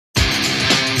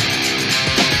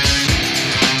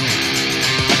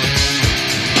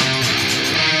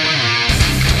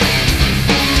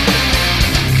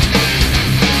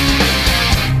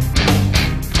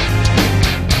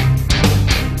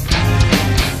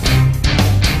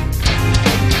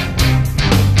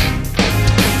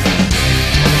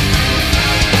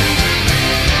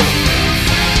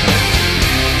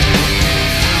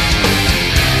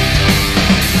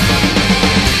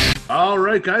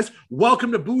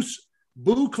Welcome to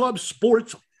BOOclub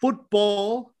Sports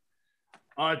Football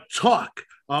Talk,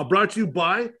 brought to you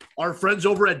by our friends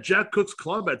over at Jack Cook's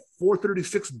Club at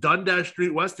 436 Dundas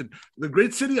Street West in the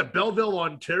great city of Belleville,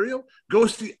 Ontario. Go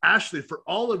see Ashley for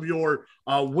all of your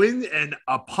wing and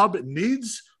pub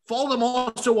needs. Follow them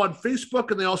also on Facebook,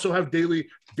 and they also have daily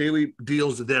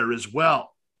deals there as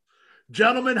well.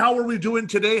 Gentlemen, how are we doing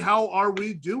today? How are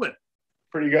we doing?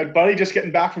 Pretty good, buddy. Just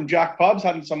getting back from Jack Pubs,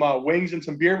 having some wings and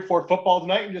some beer before football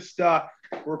tonight, and just we're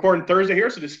recording Thursday here,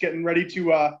 so just getting ready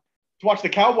to watch the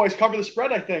Cowboys cover the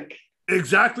spread, I think.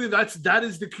 Exactly. That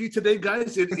is the key today,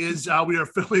 guys. It is we are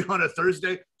filming on a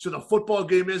Thursday, so the football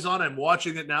game is on. I'm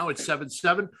watching it now. It's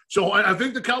 7-7. So I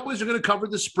think the Cowboys are going to cover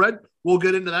the spread. We'll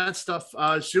get into that stuff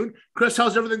soon. Chris,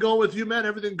 how's everything going with you, man?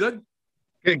 Everything good?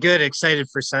 Good. Excited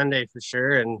for Sunday for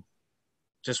sure, and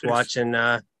just watching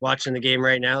the game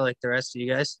right now, like the rest of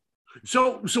you guys.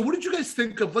 So what did you guys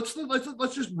think of? Let's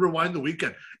just rewind the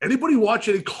weekend. Anybody watch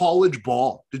any college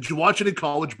ball? Did you watch any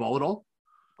college ball at all?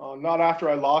 Not after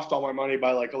I lost all my money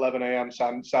by like 11 a.m.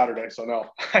 Saturday, so no,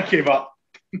 I gave up.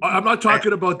 I'm not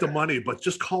talking about the money, but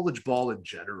just college ball in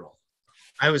general.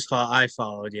 I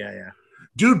followed, yeah.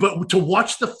 Dude, but to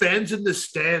watch the fans in the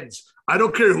stands, I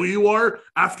don't care who you are.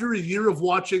 After a year of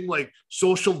watching like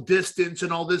social distance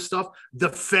and all this stuff, the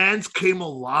fans came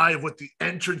alive with the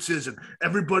entrances and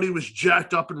everybody was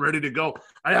jacked up and ready to go.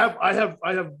 I have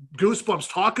goosebumps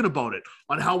talking about it,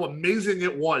 on how amazing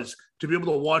it was to be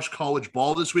able to watch college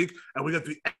ball this week. And we got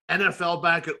the NFL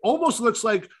back. It almost looks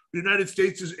like the United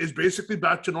States is basically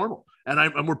back to normal.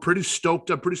 And we're pretty stoked.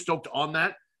 I'm pretty stoked on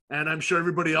that. And I'm sure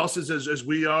everybody else is as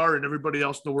we are, and everybody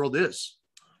else in the world is.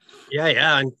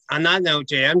 Yeah. And on that note,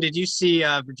 JM, did you see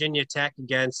Virginia Tech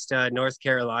against North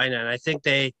Carolina? And I think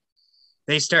they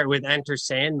start with Enter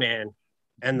Sandman,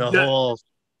 and the whole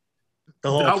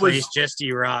place just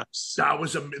erupts. That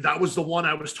was the one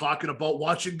I was talking about.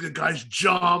 Watching the guys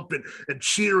jump and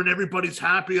cheer, and everybody's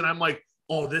happy, and I'm like,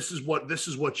 oh, this is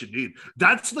what you need.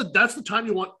 That's the time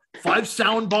you want 5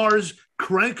 sound bars,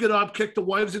 crank it up, kick the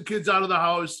wives and kids out of the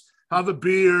house, have a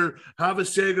beer, have a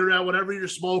cigarette, whatever you're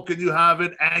smoking, you have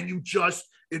it, and you just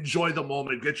enjoy the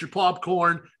moment. Get your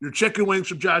popcorn, your chicken wings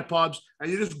from Jack Pubs,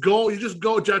 and you just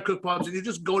go Jack Cook Pubs, and you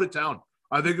just go to town.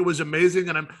 I think it was amazing,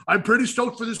 and I'm pretty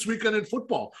stoked for this weekend in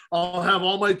football. I'll have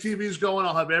all my TVs going.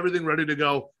 I'll have everything ready to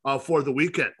go for the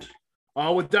weekend.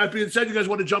 With that being said, you guys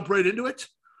want to jump right into it?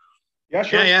 Yeah,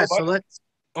 sure. Yeah. So let's.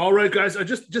 All right, guys.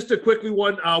 Just a quickly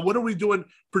one. What are we doing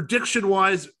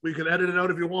prediction-wise? We can edit it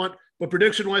out if you want. But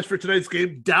prediction-wise for tonight's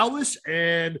game, Dallas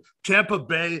and Tampa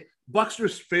Bay. Bucs are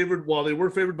favored. Well, they were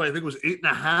favored by, I think it was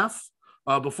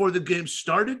 8.5 before the game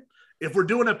started. If we're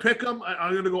doing a pick'em,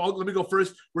 I'm gonna go. Let me go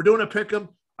first. We're doing a pick'em.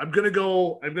 I'm gonna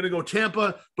go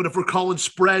Tampa. But if we're calling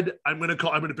spread, I'm gonna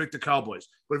pick the Cowboys.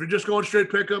 But if you're just going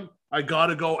straight pick'em, I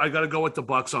gotta go with the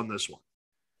Bucs on this one.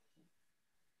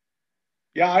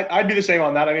 Yeah, I'd be the same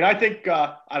on that. I mean, I think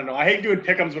I don't know. I hate doing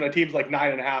pick'ems when a team's like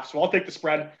 9.5, so I'll take the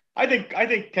spread. I think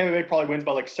Tampa Bay probably wins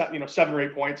by like 7 or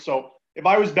 8 points. So if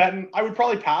I was betting, I would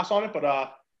probably pass on it,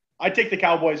 but I'd take the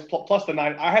Cowboys plus the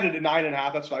 9. I had it at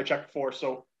 9.5. That's what I checked before.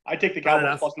 So I'd take the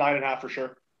Cowboys plus 9.5 for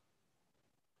sure.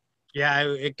 Yeah,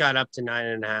 it got up to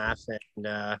 9.5,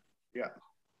 and yeah,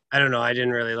 I don't know. I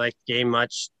didn't really like the game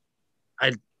much.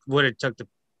 I would have took the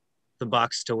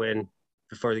Bucs to win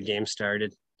before the game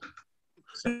started.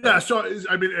 Yeah, so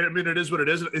I mean, it is what it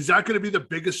is. Is that going to be the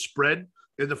biggest spread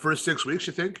in the first 6 weeks,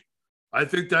 you think? I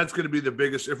think that's going to be the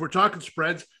biggest. If we're talking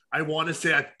spreads, I want to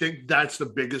say I think that's the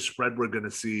biggest spread we're going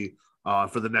to see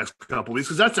for the next couple of weeks,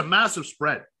 because that's a massive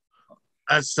spread.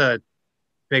 That's the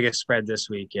biggest spread this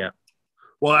week, yeah.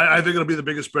 Well, I think it'll be the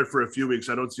biggest spread for a few weeks.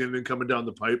 I don't see anything coming down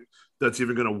the pipe that's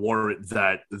even going to warrant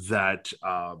that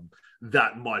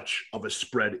much of a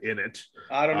spread in it.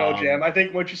 I don't know, Jam. I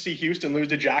think once you see Houston lose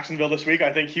to Jacksonville this week,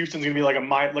 I think Houston's going to be like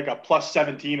a plus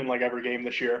 17 in like every game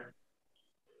this year.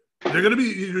 They're going to be.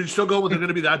 You're still going with they're going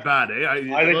to be that bad, eh?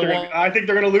 I think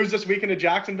they're going to lose this weekend to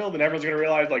Jacksonville. Then everyone's going to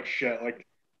realize like shit, like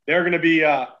they're going to be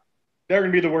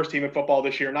the worst team in football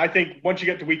this year. And I think once you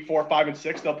get to week 4, 5, and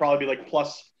 6, they'll probably be like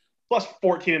plus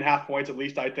 14.5 points at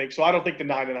least. I think so. I don't think the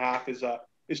 9.5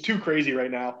 is too crazy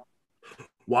right now.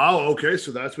 Wow. Okay.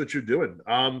 So that's what you're doing.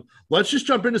 Let's just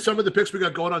jump into some of the picks we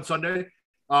got going on Sunday.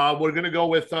 We're going to go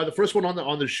with the first one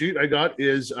on the sheet I got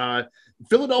is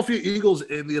Philadelphia Eagles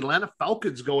and the Atlanta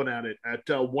Falcons going at it at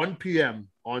 1 p.m.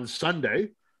 on Sunday.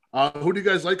 Who do you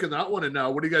guys like in that one? And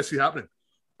what do you guys see happening?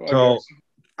 So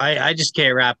I just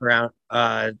can't wrap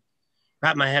my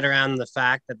head around the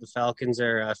fact that the Falcons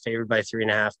are favored by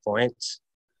 3.5 points.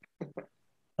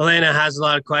 Atlanta has a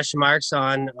lot of question marks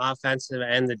on offensive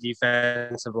and the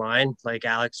defensive line. Like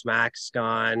Alex Mack's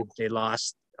gone. They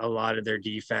lost a lot of their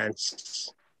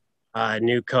defense.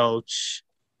 New coach.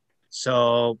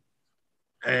 So,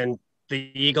 and the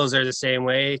Eagles are the same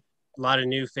way. A lot of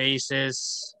new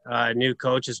faces, new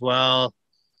coach as well.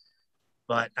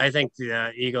 But I think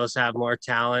the Eagles have more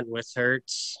talent with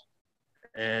Hurts.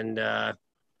 And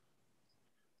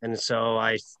so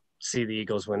I see the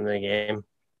Eagles win the game.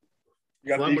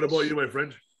 What about you, my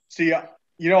friend? See,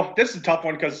 this is a tough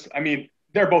one because, I mean,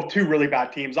 they're both two really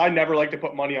bad teams. I never like to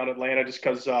put money on Atlanta just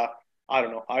because, I don't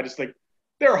know. I just think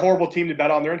they're a horrible team to bet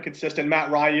on. They're inconsistent.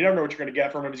 Matt Ryan, you never know what you're going to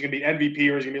get from him. He's going to be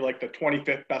MVP or he's going to be like the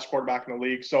 25th best quarterback in the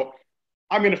league. So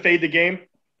I'm going to fade the game.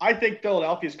 I think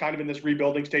Philadelphia is kind of in this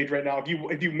rebuilding stage right now.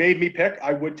 If you made me pick,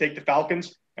 I would take the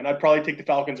Falcons, and I'd probably take the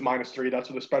Falcons -3. That's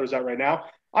what the spread is at right now.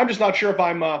 I'm just not sure if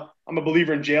I'm a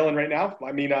believer in Jalen right now.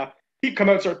 I mean, he'd come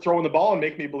out and start throwing the ball and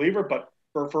make me a believer, but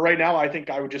for right now, I think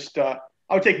I would just I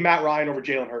would take Matt Ryan over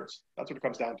Jalen Hurts. That's what it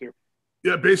comes down to.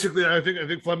 Yeah, basically, I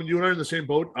think Fleming, you and I are in the same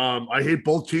boat. I hate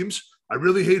both teams. I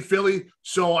really hate Philly,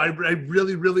 so I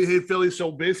really, really hate Philly.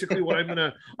 So basically, what I'm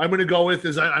gonna go with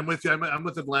is I'm with you. I'm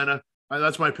with Atlanta.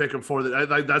 That's my pick. I'm for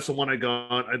that. That's the one I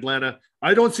got. Atlanta.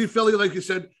 I don't see Philly, like you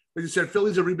said. Like you said,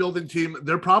 Philly's a rebuilding team.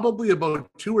 They're probably about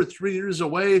 2 or 3 years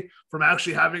away from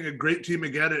actually having a great team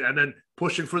again and then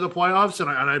pushing for the playoffs. And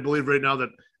I believe right now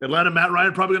that Atlanta, Matt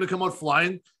Ryan, probably going to come out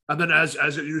flying. And then as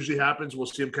it usually happens, we'll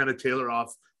see him kind of tailor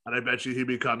off. And I bet you he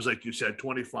becomes, like you said,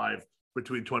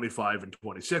 between 25 and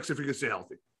 26 if he can stay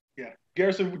healthy. Yeah,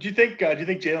 Garrison, do you think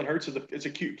Jalen Hurts is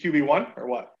a QB1 or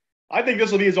what? I think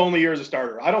this will be his only year as a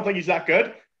starter. I don't think he's that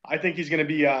good. I think he's going to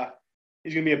be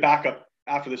a backup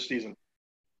after this season.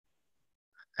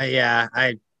 Yeah,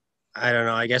 I don't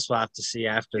know. I guess we'll have to see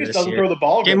after this doesn't year. Throw the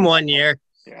ball. Give him 1 year.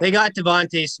 Yeah. They got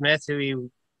Devontae Smith, who he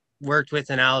worked with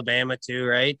in Alabama too,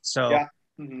 right? So yeah.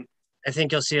 I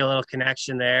think you'll see a little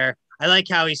connection there. I like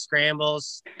how he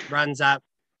scrambles, runs up,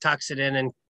 tucks it in,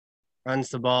 and runs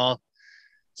the ball.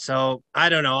 So I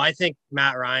don't know. I think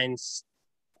Matt Ryan's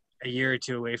a year or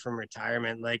two away from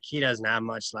retirement. Like, he doesn't have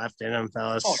much left in him,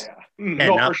 fellas. Oh, yeah.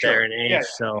 Getting up there in age.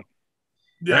 So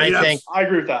I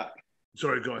agree with that.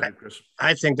 Sorry, go ahead, Chris.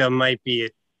 I think that might be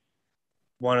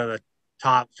one of the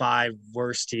top 5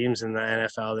 worst teams in the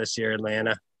NFL this year,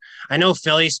 Atlanta. I know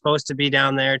Philly's supposed to be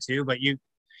down there too, but you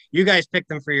guys picked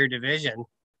them for your division.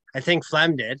 I think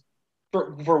Flem did.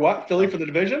 For what? Philly for the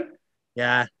division?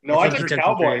 Yeah. No, I took the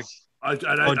Cowboys.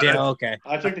 Okay.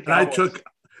 I took the Cowboys.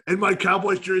 In my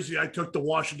Cowboys jersey, I took the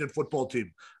Washington football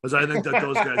team because I think that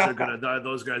those guys are going to die.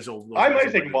 Those guys will. I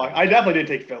might take them. I definitely did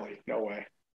take Philly. No way.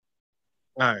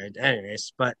 All right.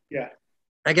 Anyways, but yeah,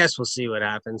 I guess we'll see what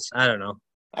happens. I don't know.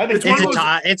 I think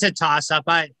it's a toss up.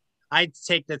 I'd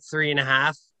take the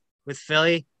 3.5 with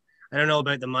Philly. I don't know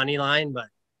about the money line, but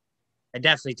I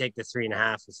definitely take the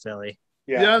 3.5 with Philly.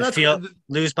 Yeah, that's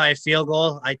lose by a field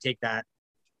goal. I take that.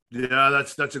 Yeah,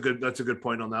 that's a good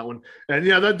point on that one. And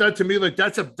yeah, that to me, like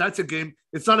that's a game.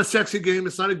 It's not a sexy game.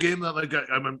 It's not a game that like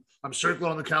I'm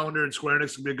circling on the calendar and Square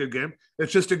Enix can be a good game.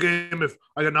 It's just a game. If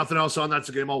I got nothing else on, that's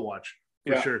a game I'll watch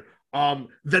for sure.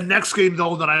 The next game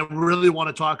though that I really want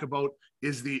to talk about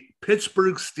is the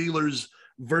Pittsburgh Steelers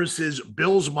versus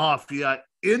Bills Mafia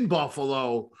in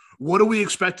Buffalo. What are we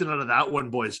expecting out of that one,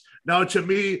 boys? Now, to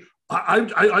me, I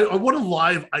want a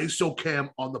live ISO cam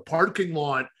on the parking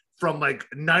lot from like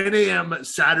 9 a.m.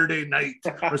 Saturday night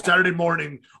or Saturday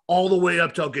morning all the way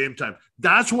up till game time.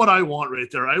 That's what I want right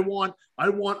there. I want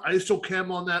ISO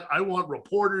cam on that. I want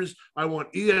reporters. I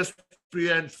want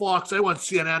ESPN, Fox. I want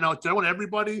CNN out there. I want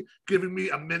everybody giving me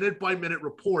a minute-by-minute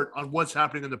report on what's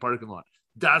happening in the parking lot.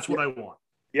 That's what I want.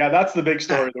 Yeah, that's the big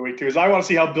story of the week too. Is I want to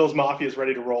see how Bills Mafia is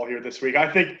ready to roll here this week.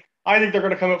 I think they're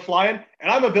going to come out flying.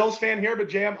 And I'm a Bills fan here, but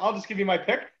Jam, I'll just give you my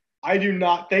pick. I do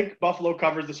not think Buffalo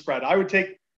covers the spread. I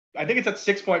think it's at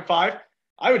 6.5.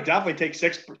 I would definitely take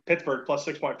Pittsburgh plus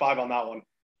 6.5 on that one.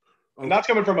 And that's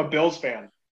coming from a Bills fan.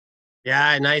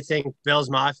 Yeah, and I think Bills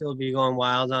Mafia will be going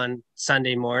wild on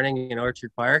Sunday morning in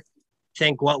Orchard Park. I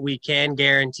think what we can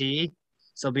guarantee,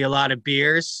 so there'll be a lot of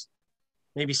beers,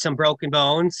 maybe some broken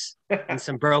bones, and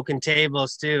some broken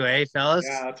tables too, eh, fellas?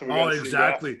 Yeah, that's what we got.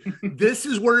 Exactly. This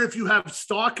is where if you have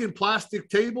stock in plastic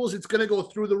tables, it's going to go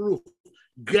through the roof.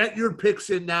 Get your picks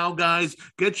in now, guys.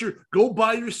 Go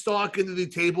buy your stock into the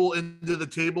table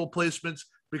placements,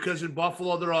 because in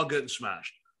Buffalo they're all getting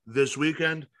smashed this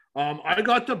weekend. I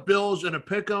got the Bills and a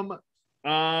pick 'em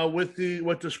with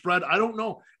the spread. I don't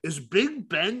know. Is Big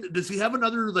Ben, does he have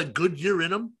another like good year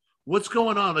in him? What's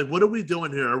going on? Like, what are we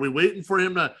doing here? Are we waiting for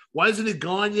him to? Why isn't he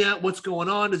gone yet? What's going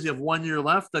on? Does he have 1 year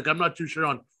left? Like, I'm not too sure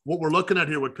on what we're looking at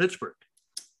here with Pittsburgh.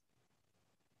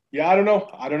 Yeah, I don't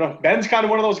know. Ben's kind of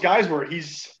one of those guys where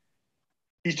he's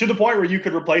to the point where you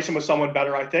could replace him with someone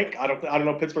better, I think. I don't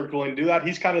know if Pittsburgh's willing to do that.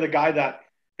 He's kind of the guy that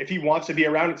if he wants to be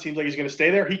around, it seems like he's going to stay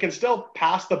there. He can still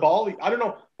pass the ball. I don't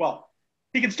know. Well,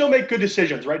 he can still make good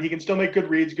decisions, right? He can still make good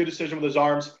reads, good decision with his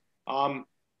arms.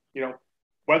 You know,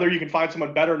 whether you can find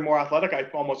someone better and more athletic, I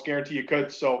almost guarantee you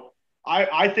could. So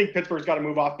I think Pittsburgh's got to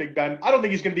move off Big Ben. I don't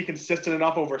think he's going to be consistent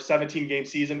enough over a 17-game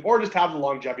season or just have the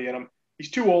longevity in him. He's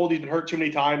too old. He's been hurt too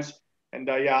many times. And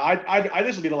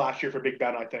this will be the last year for Big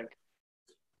Ben, I think.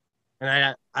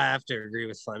 And I have to agree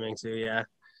with Fleming too. Yeah,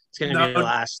 it's going to be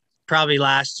the probably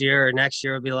last year, or next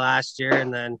year will be the last year,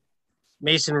 and then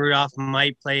Mason Rudolph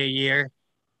might play a year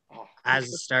as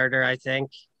a starter. I think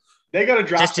they got to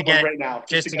draft someone right now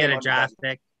just to get a draft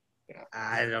pick. Yeah.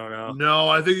 I don't know. No,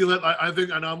 I think I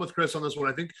think I'm with Chris on this one.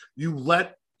 I think you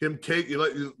let him take.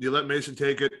 You let Mason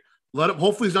take it. Let him.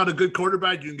 Hopefully, he's not a good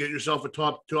quarterback. You can get yourself a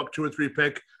top 2 or 3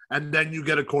 pick. And then you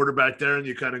get a quarterback there and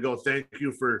you kind of go, thank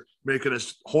you for making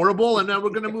us horrible. And then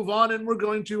we're going to move on and we're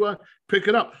going to pick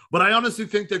it up. But I honestly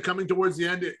think that coming towards the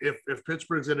end, if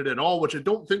Pittsburgh's in it at all, which I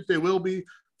don't think they will be,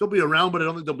 they'll be around, but I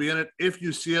don't think they'll be in it. If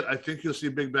you see it, I think you'll see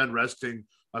Big Ben resting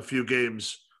a few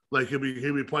games. Like he'll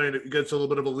be playing, he gets a little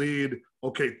bit of a lead.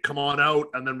 Okay, come on out.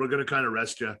 And then we're going to kind of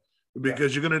rest you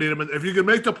because you're going to need him. If you can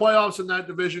make the playoffs in that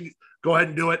division, go ahead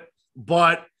and do it.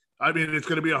 But I mean, it's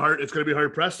going to be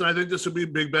hard pressed. And I think this will be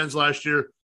Big Ben's last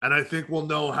year. And I think we'll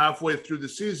know halfway through the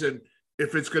season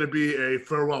if it's going to be a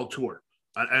farewell tour.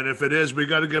 And if it is, we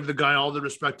got to give the guy all the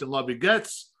respect and love he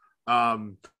gets.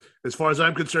 As far as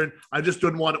I'm concerned, I just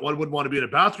wouldn't want to be in a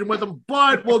bathroom with him,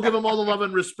 but we'll give him all the love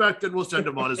and respect and we'll send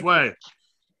him on his way.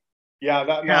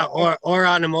 Yeah, or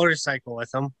on a motorcycle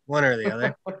with him, one or the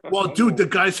other. Well, dude, the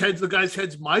guy's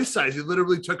head's my size. He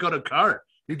literally took out a car.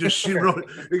 He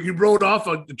rode off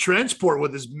a transport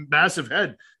with his massive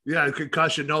head. Yeah,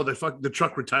 concussion. No, the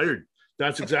truck retired.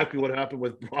 That's exactly what happened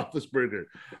with Roethlisberger.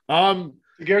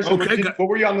 Garrison, okay. What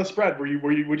were you on the spread? Would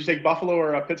you take Buffalo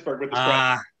or Pittsburgh with the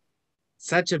spread?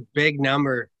 Such a big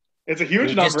number. It's a huge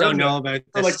number. Just don't know about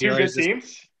the like Steelers. 2 good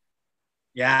teams.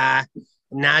 Yeah,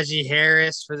 Najee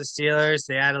Harris for the Steelers.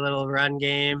 They had a little run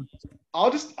game. I'll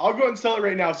go ahead and sell it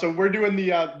right now. So we're doing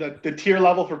the tier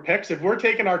level for picks. If we're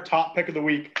taking our top pick of the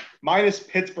week, minus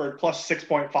Pittsburgh plus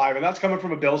 6.5, and that's coming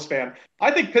from a Bills fan.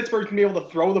 I think Pittsburgh can be able to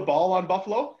throw the ball on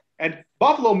Buffalo, and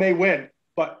Buffalo may win,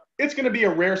 but it's going to be a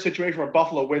rare situation where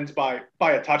Buffalo wins by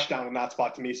a touchdown in that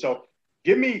spot to me. So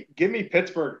give me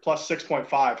Pittsburgh plus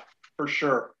 6.5 for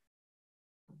sure.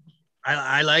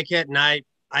 I like it, and I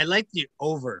like the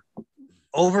over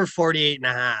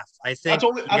 48.5. I think that's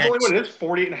only what it is,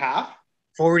 48.5.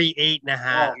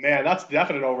 48.5. Oh man, that's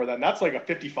definite over then. That's like a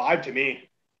 55 to me.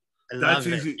 That's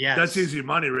easy. Yes. That's easy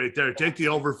money right there. Take the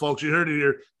over, folks. You heard it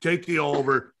here. Take the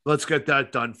over. Let's get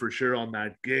that done for sure on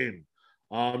that game.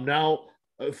 Now,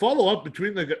 follow up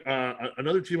between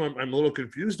another team I'm a little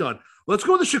confused on. Let's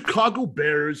go with the Chicago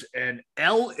Bears and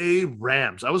L.A.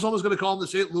 Rams. I was almost going to call them the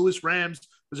St. Louis Rams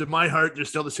because in my heart, they're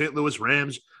still the St. Louis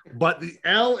Rams. But the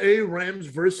L.A. Rams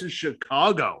versus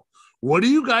Chicago. What are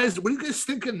you guys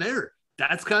thinking there?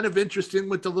 That's kind of interesting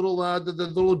with the little the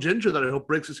little ginger that I hope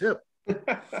breaks his hip. What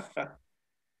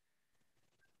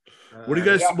do you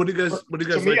guys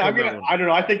me, like? I don't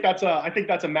know. I think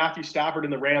that's a Matthew Stafford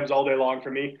and the Rams all day long for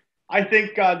me. I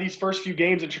think these first few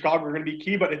games in Chicago are going to be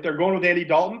key, but if they're going with Andy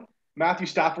Dalton, Matthew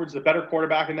Stafford's the better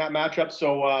quarterback in that matchup.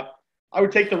 So I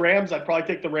would take the Rams. I'd probably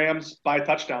take the Rams by a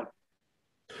touchdown.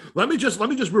 Let me just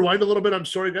rewind a little bit. I'm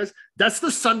sorry, guys. That's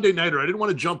the Sunday Nighter. I didn't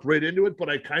want to jump right into it, but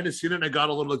I kind of seen it and I got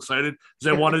a little excited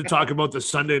because I wanted to talk about the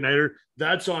Sunday Nighter.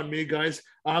 That's on me, guys.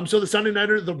 So the Sunday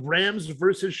Nighter, the Rams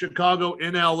versus Chicago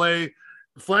in LA.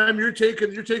 Flam, you're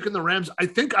taking the Rams. I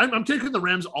think I'm taking the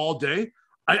Rams all day.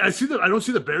 I see that. I don't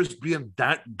see the Bears being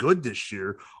that good this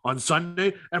year on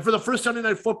Sunday. And for the first Sunday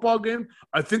night football game,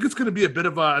 I think it's going to be a bit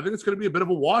of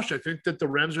a wash. I think that the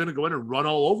Rams are going to go in and run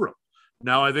all over them.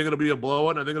 Now, I think it'll be a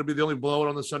blowout. I think it'll be the only blowout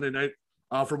on the Sunday night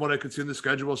from what I could see in the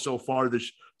schedule so far. I think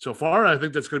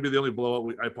that's going to be the only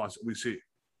blowout I possibly see.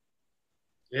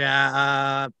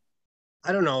 Yeah,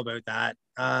 I don't know about that.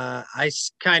 I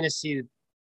kind of see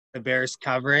the Bears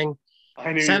covering.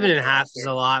 7.5 is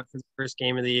a lot for the first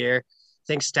game of the year. I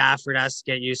think Stafford has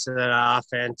to get used to that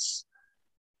offense.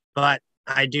 But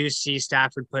I do see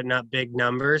Stafford putting up big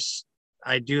numbers.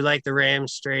 I do like the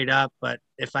Rams straight up, but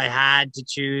if I had to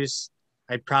choose,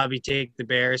 I'd probably take the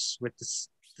Bears with the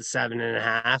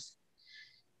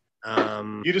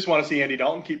 7.5. You just want to see Andy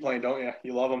Dalton keep playing, don't you?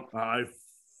 You love him. I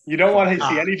You don't want to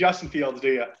see any Justin Fields, do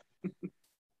you?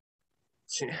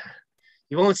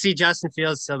 You won't see Justin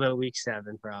Fields till about week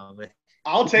 7, probably.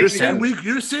 I'll take You're the saying under.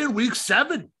 you're saying week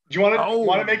 7. Do you want to Oh,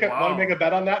 make wow. a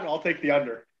bet on that? And I'll take the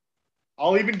under.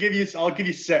 I'll give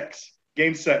you 6.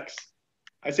 Game 6.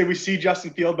 I say we see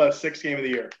Justin Field by the 6th game of the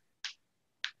year.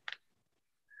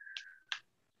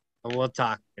 We'll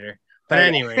talk later. But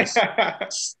anyways,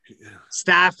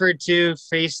 Stafford too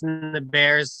facing the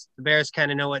Bears. The Bears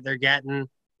kind of know what they're getting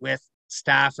with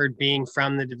Stafford being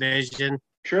from the division.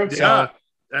 True. Yeah.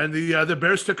 And the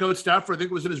Bears took out Stafford. I think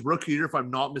it was in his rookie year, if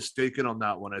I'm not mistaken on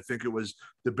that one. I think it was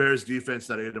the Bears defense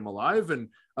that ate him alive. And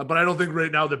but I don't think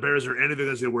right now the Bears are anything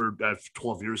as they were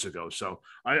 12 years ago. So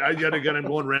I yet again, I'm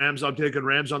going Rams. I'm taking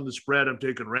Rams on the spread. I'm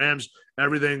taking Rams,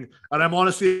 everything. And I'm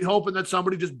honestly hoping that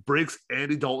somebody just breaks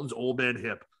Andy Dalton's old man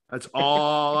hip. That's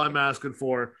all I'm asking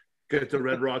for. Get the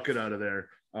Red Rocket out of there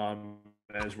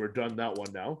as we're done that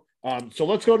one now. So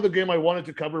let's go to the game I wanted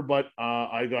to cover, but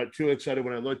I got too excited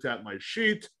when I looked at my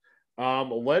sheet.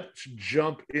 Let's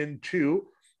jump into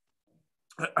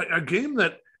a game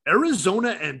that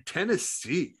Arizona and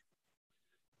Tennessee.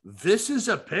 This is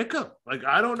a pickup. Like,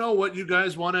 I don't know what you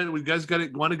guys want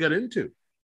to get into.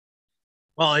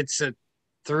 Well, it's a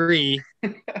 3,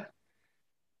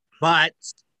 but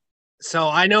so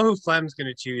I know who Flem's going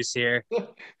to choose here.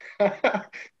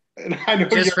 And I know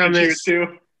just from his,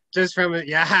 too. Just from it,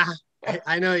 yeah,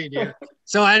 I know you do.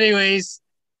 So, anyways,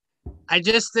 I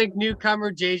just think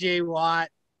newcomer J.J. Watt,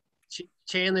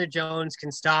 Chandler Jones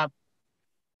can stop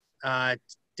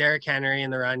Derrick Henry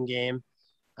in the run game.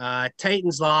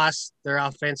 Titans lost their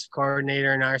offensive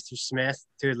coordinator and Arthur Smith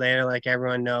to Atlanta, like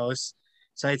everyone knows.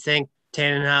 So I think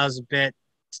Tannenhaus has a bit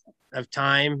of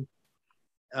time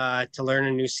to learn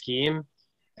a new scheme.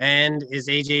 And is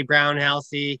A.J. Brown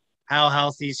healthy? How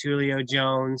healthy is Julio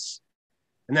Jones?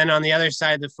 And then on the other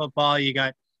side of the football, you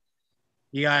got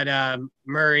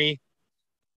Murray,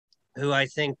 who I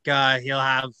think he'll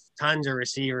have tons of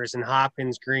receivers in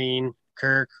Hopkins, Green,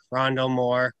 Kirk, Rondo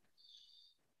Moore.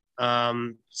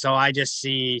 So I just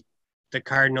see the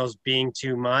Cardinals being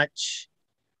too much.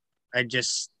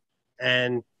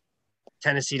 And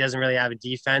Tennessee doesn't really have a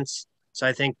defense. So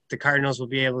I think the Cardinals will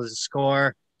be able to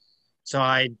score. So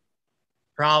I'd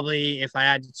probably, if I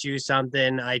had to choose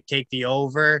something, I'd take the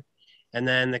over and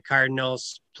then the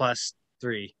Cardinals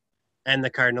 +3 and the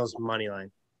Cardinals money line.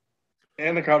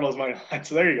 And the Cardinals money line.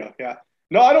 So there you go. Yeah.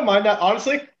 No, I don't mind that.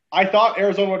 Honestly, I thought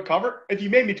Arizona would cover. If you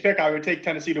made me pick, I would take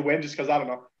Tennessee to win just because I don't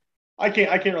know. I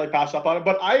can't really pass up on it.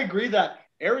 But I agree that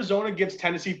Arizona gives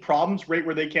Tennessee problems right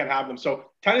where they can't have them. So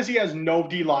Tennessee has no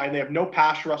D-line. They have no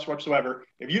pass rush whatsoever.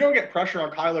 If you don't get pressure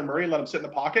on Kyler Murray and let him sit in the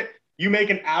pocket, you make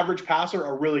an average passer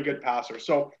a really good passer.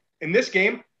 So in this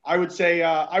game, I would say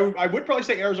I would probably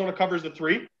say Arizona covers the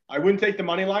 3. I wouldn't take the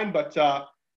money line, but I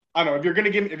don't know. If you're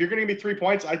going to give me 3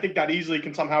 points, I think that easily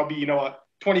can somehow be, a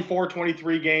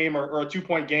 24-23 game or a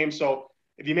 2-point game. So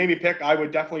if you made me pick, I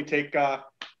would definitely take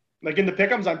like in the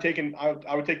pick'ems,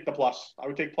 I would take the plus. I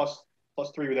would take +3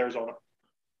 with Arizona.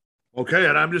 Okay,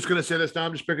 and I'm just going to say this now.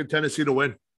 I'm just picking Tennessee to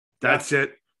win. That's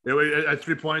it. At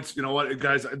 3 points, you know what,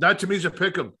 guys? That to me is a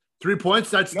pick 'em. 3 points.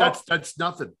 That's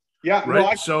nothing. Yeah.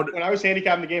 Right. No, when I was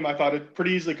handicapping the game, I thought it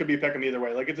pretty easily could be a pick 'em either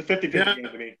way. Like it's a 50-50 game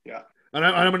to me. Yeah. And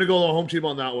I'm going to go the home team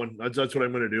on that one. That's what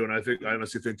I'm going to do. And I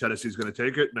honestly think Tennessee's going to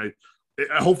take it. And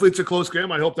hopefully it's a close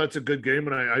game. I hope that's a good game,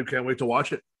 and I can't wait to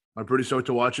watch it. I'm pretty stoked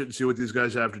to watch it and see what these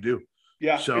guys have to do.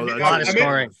 Yeah. So a lot of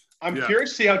scoring. I'm curious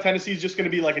to see how Tennessee's just going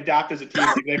to be like adapt as a team.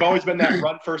 They've always been that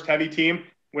run first heavy team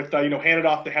with handed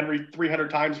off to Henry 300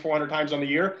 times, 400 times on the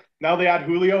year. Now they add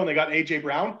Julio and they got AJ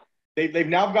Brown. They've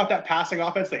now got that passing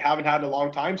offense they haven't had in a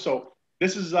long time. So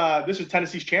this is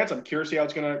Tennessee's chance. I'm curious to see how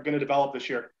it's going to develop this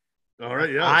year. All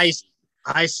right, yeah.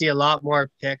 I see a lot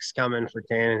more picks coming for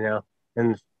Tannehill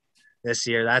in this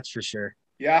year. That's for sure.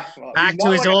 Yeah. Well, back to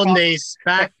his olden days.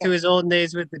 Back to his olden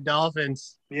days with the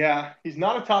Dolphins. Yeah, he's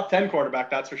not a top 10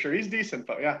 quarterback, that's for sure. He's decent,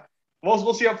 but yeah.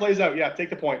 We'll see how it plays out. Yeah, take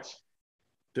the points.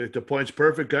 Take the points.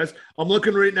 Perfect, guys. I'm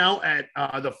looking right now at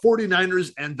the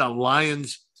 49ers and the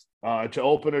Lions to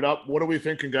open it up. What are we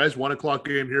thinking, guys? 1 o'clock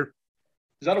game here.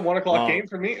 Is that a 1 o'clock game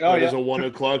for me? Oh, yeah. It is a 1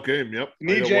 o'clock game, yep.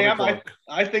 Me, JM,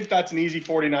 I think that's an easy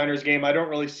 49ers game. I don't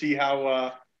really see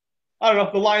how I don't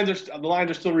know. The Lions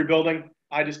are still rebuilding.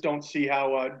 I just don't see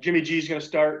how Jimmy G is going to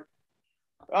start.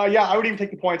 Yeah, I would even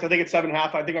take the points. I think it's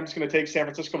 7.5. I think I'm just going to take San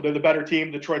Francisco. They're the better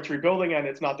team. Detroit's rebuilding, and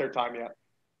it's not their time yet.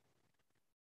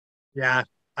 Yeah,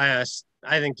 I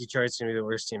think Detroit's going to be the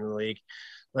worst team in the league.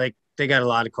 Like, they got a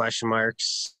lot of question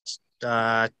marks.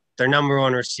 Their number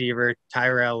 1 receiver,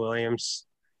 Tyrell Williams.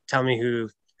 Tell me who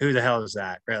the hell is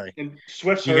that, really? And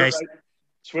Swift's hurt, right?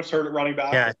 Swift's hurt at running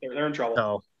back. Yeah. They're in trouble.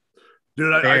 So,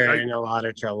 dude, they're in a lot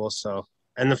of trouble. So,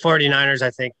 and the 49ers, I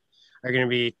think, are going to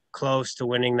be close to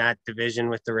winning that division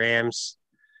with the Rams.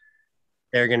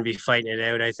 they're going to be fighting it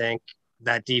out. I think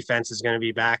that defense is going to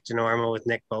be back to normal with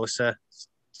Nick Bosa.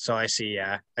 So I see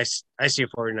a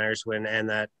 49ers win, and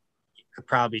that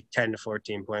probably 10 to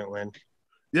 14 point win.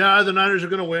 Yeah, the Niners are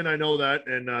going to win. I know that.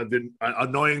 And the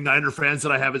annoying Niner fans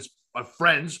that I have as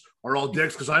friends are all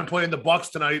dicks because I'm playing the Bucks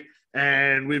tonight,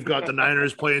 and we've got the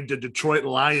Niners playing the Detroit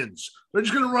Lions. They're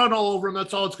just going to run all over them.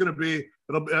 That's all it's going to be.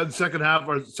 It'll be the second half.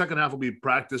 Our second half will be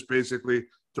practice, basically.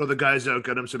 Throw the guys out,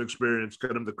 get them some experience,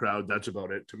 get them the crowd. That's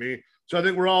about it to me. So I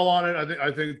think we're all on it.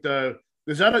 I think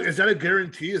is that a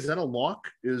guarantee? Is that a lock?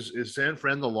 Is San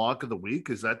Fran the lock of the week?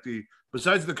 Is that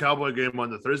besides the Cowboy game on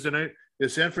the Thursday night?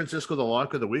 Is San Francisco the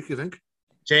lock of the week, you think?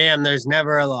 JM, there's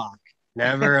never a lock.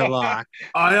 Never a lock.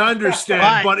 I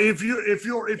understand, but if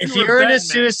you're in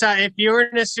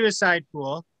a suicide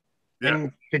pool,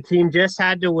 and the team just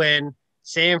had to win,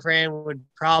 San Fran would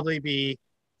probably be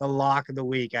the lock of the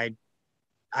week.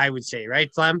 I would say,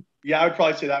 right, Flem? Yeah, I would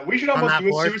probably say that. We should almost do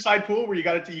a suicide pool where you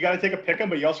got to take a pick 'em,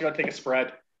 but you also got to take a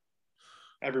spread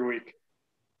every week.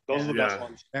 Those are the best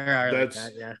ones. That's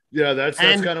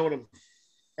kind of what I'm.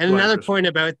 And another point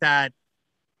about that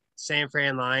San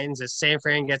Fran Lions is San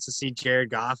Fran gets to see Jared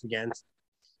Goff again,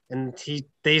 and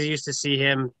they used to see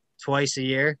him twice a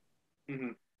year.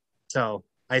 Mm-hmm. So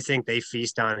I think they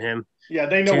feast on him. Yeah,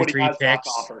 they know what he has to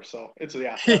offer. So it's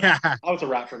that was a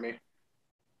wrap for me.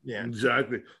 Yeah,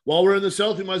 exactly. While we're in the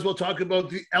South, we might as well talk about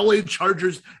the LA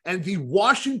Chargers and the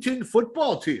Washington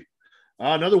football team.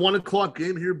 Another 1:00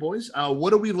 game here, boys.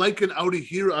 What are we liking out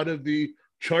of the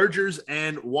Chargers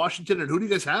and Washington, and who do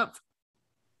you guys have?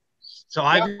 So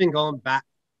I've been going back.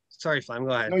 Sorry, Flem,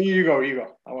 go ahead. No, you go.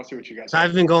 I want to see what you guys have.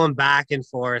 I've been going back and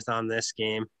forth on this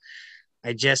game.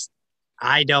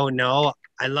 I don't know.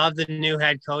 I love the new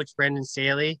head coach, Brendan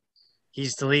Staley.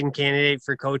 He's the leading candidate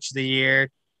for Coach of the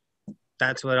Year.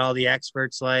 That's what all the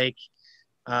experts like.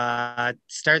 Start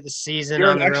the season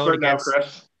on the road against. Now,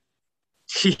 Chris.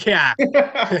 Yeah.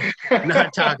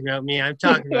 Not talking about me. I'm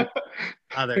talking about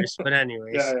others. But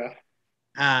anyways.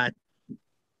 Yeah.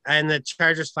 And the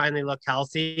Chargers finally look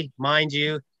healthy. Mind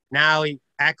you, now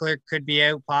Eckler could be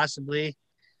out possibly.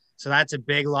 So that's a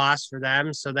big loss for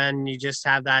them. So then you just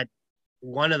have that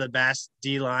one of the best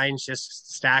D-lines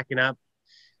just stacking up,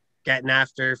 getting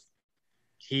after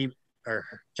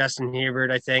Justin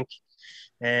Herbert, I think.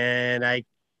 And I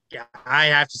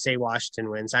have to say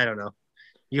Washington wins. I don't know.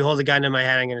 You hold a gun to my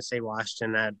head, I'm going to say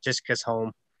Washington just because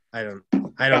home. I don't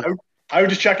know. I would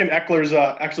just check in Eckler's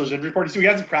injury report. He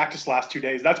hasn't practiced the last 2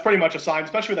 days. That's pretty much a sign,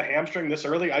 especially with a hamstring this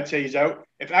early. I'd say he's out.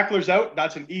 If Eckler's out,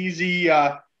 that's an easy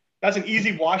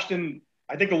Washington.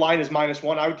 I think the line is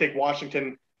 -1. I would take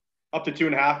Washington up to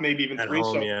 2.5, maybe even 3.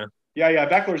 Home, so yeah. If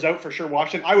Eckler's out for sure,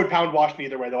 Washington. I would pound Washington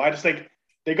either way, though. I just think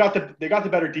they got the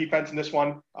better defense in this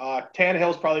one.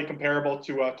 Tannehill's probably comparable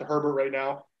to Herbert right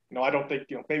now. I don't think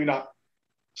maybe not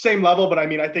same level, but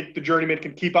I think the journeyman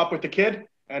can keep up with the kid.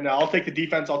 And I'll take the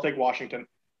defense. I'll take Washington.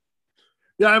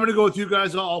 Yeah, I'm going to go with you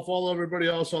guys. I'll follow everybody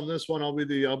else on this one. I'll be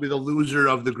the loser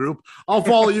of the group. I'll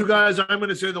follow you guys. I'm going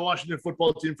to say the Washington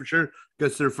football team for sure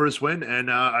gets their first win, and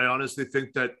I honestly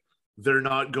think that they're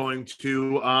not going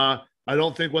to. I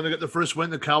don't think when they get the first win,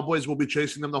 the Cowboys will be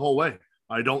chasing them the whole way.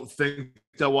 I don't think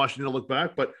that Washington will look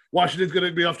back, but Washington's going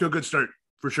to be off to a good start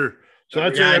for sure. So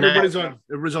that's it. Everybody's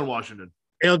on Washington.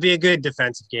 It'll be a good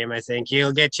defensive game, I think.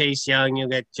 You'll get Chase Young. You'll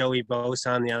get Joey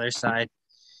Bosa on the other side.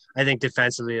 I think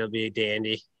defensively it'll be a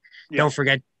dandy. Yeah. Don't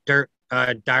forget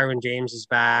Darwin James is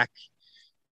back.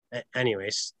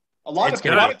 Anyways. A lot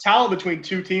of talent between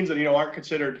two teams that, aren't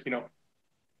considered,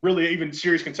 really even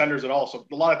serious contenders at all. So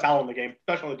a lot of talent in the game,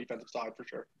 especially on the defensive side for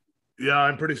sure. Yeah,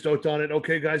 I'm pretty stoked on it.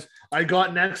 Okay, guys. I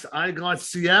got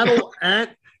Seattle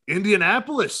at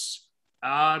Indianapolis.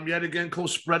 Yet again,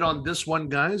 close spread on this one,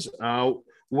 guys.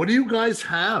 What do you guys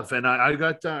have? And I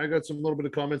got some little bit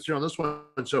of comments here on this one.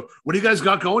 So what do you guys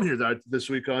got going here this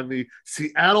week on the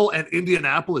Seattle and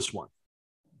Indianapolis one?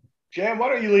 Jam, why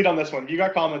don't you lead on this one? You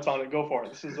got comments on it. Go for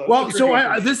it.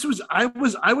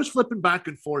 I was flipping back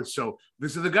and forth. So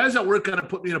this is the guys at work kind of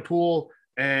put me in a pool,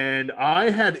 and I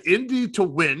had Indy to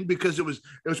win because it was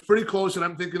pretty close. And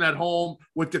I'm thinking at home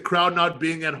with the crowd not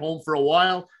being at home for a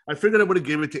while, I figured I would have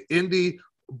given it to Indy.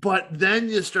 But then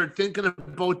you start thinking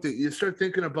about the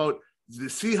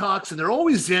Seahawks, and they're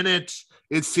always in it,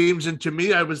 it seems. And to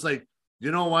me, I was like,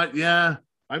 you know what? Yeah,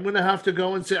 I'm going to have to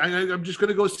go and say I'm just going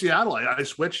to go Seattle. I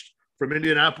switched from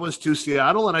Indianapolis to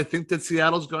Seattle, and I think that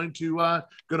Seattle's going to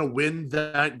win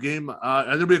that game.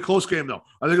 And it'll be a close game, though.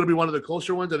 I think it'll be one of the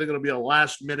closer ones. I think it'll be a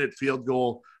last-minute field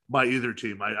goal by either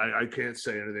team. I can't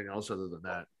say anything else other than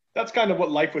that. That's kind of what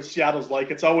life with Seattle's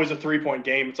like. It's always a 3-point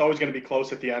game. It's always going to be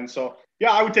close at the end. So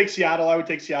Yeah, I would take Seattle. I would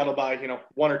take Seattle by,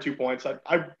 1 or 2 points.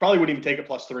 I probably wouldn't even take it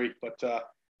 +3, but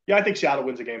yeah, I think Seattle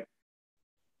wins the game.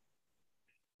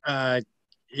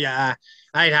 Yeah,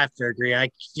 I'd have to agree.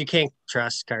 You can't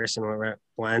trust Carson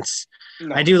Wentz.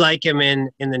 No. I do like him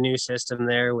in the new system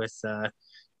there with the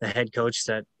head coach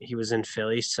that he was in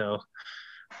Philly, so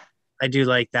I do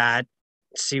like that.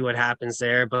 See what happens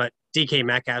there, but DK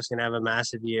Metcalf's gonna have a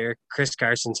massive year. Chris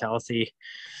Carson's healthy.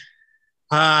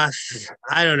 I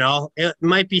don't know. It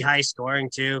might be high scoring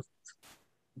too,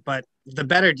 but the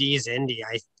better D is Indy.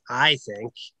 I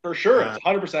think for sure it's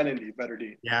 100% Indy better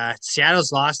D. Yeah,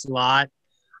 Seattle's lost a lot.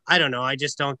 I don't know. I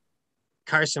just don't.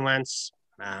 Carson Wentz,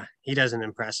 he doesn't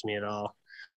impress me at all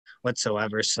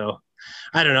whatsoever. So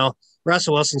I don't know.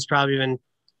 Russell Wilson's probably been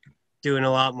doing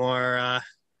a lot more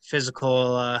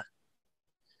physical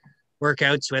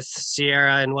workouts with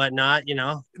Sierra and whatnot,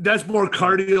 That's more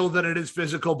cardio than it is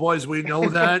physical, boys. We know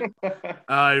that.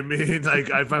 I mean, like,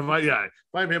 if I'm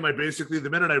him, basically, the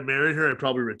minute I married her, I'd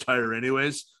probably retire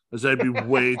anyways, because I'd be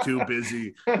way too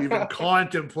busy even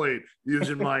contemplate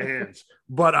using my hands.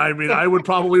 But I mean, I would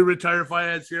probably retire if I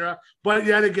had Sierra. But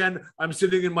yet again, I'm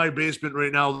sitting in my basement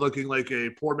right now looking like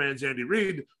a poor man's Andy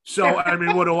Reid. So, I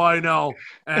mean, what do I know?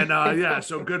 And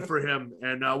so good for him.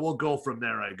 And we'll go from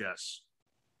there, I guess.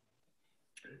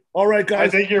 All right, guys. I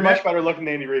think you're much better looking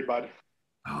than Andy Reid, bud.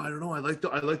 Oh, I don't know. I like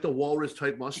the walrus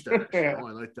type mustache. Yeah. Oh,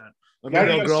 I like that. Now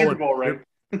you got a Super Bowl ring.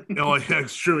 Oh, yeah,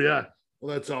 it's true. Yeah.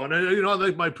 Well, that's all. And I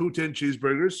like my poutine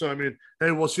cheeseburgers. So I mean,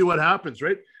 hey, we'll see what happens,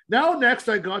 right? Now, next,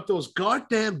 I got those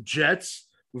goddamn Jets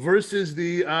versus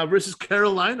versus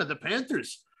Carolina, the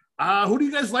Panthers. Who do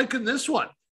you guys like in this one?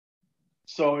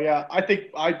 So yeah, I think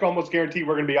I almost guarantee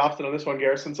we're going to be opposite on this one,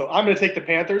 Garrison. So I'm going to take the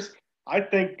Panthers. I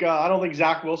don't think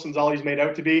Zach Wilson's all he's made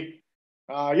out to be.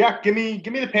 Give me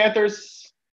the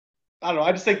Panthers. I don't know.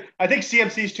 I think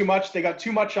CMC's too much. They got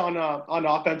too much on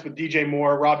offense with DJ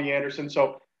Moore, Robbie Anderson.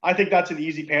 So I think that's an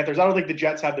easy Panthers. I don't think the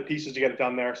Jets have the pieces to get it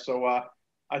done there. So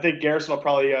I think Garrison will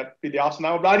probably be the opposite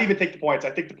now. But I'd even take the points.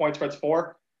 I think the point spread's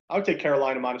 4. I would take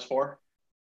Carolina -4.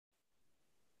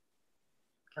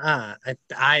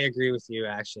 I agree with you,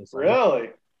 actually.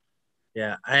 Really?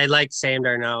 Yeah, I like Sam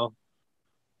Darnold.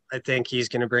 I think he's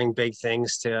going to bring big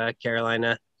things to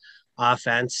Carolina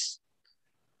offense.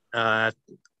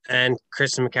 And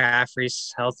Christian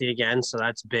McCaffrey's healthy again, so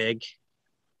that's big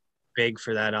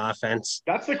for that offense.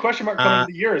 That's the question mark coming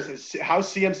into the year is how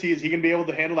CMC is he going to be able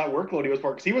to handle that workload he was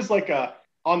for? Because he was like a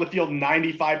on the field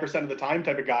 95% of the time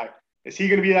type of guy. Is he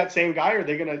going to be that same guy, or are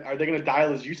they going to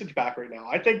dial his usage back right now?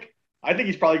 I think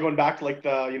he's probably going back to like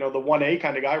the 1A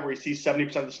kind of guy where he sees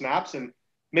 70% of the snaps and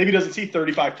maybe doesn't see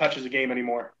 35 touches a game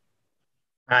anymore.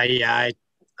 I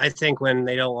think when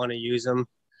they don't want to use him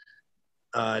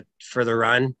for the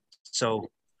run, so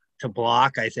to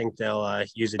block, I think they'll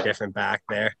use a different back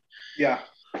there. Yeah,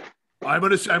 I'm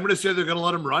gonna say they're gonna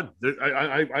let him run.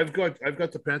 I've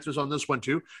got the Panthers on this one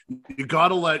too. You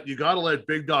gotta let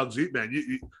big dogs eat, man.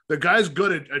 The guy's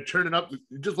good at turning up.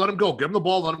 You just let him go. Give him the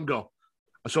ball. Let him go.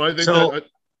 So I think.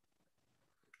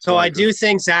 I do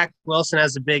think Zach Wilson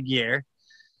has a big year.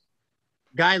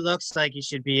 Guy looks like he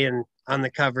should be on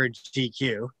the coverage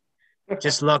GQ.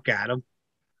 Just look at him.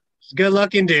 He's a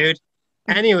good-looking dude.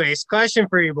 Anyways, question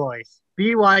for you boys.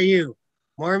 BYU,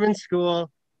 Mormon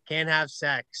school, can't have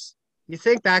sex. You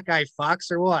think that guy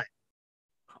fucks or what?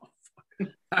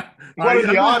 What are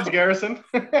the odds, Garrison?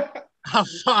 Oh,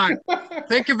 fuck.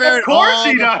 Think about it. Of course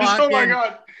he does. Oh, my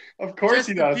God. Of course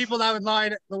he does. People that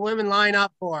the women line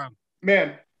up for him.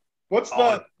 Man, what's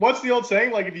the old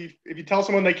saying? Like if you tell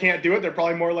someone they can't do it, they're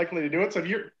probably more likely to do it. So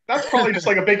that's probably just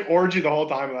like a big orgy the whole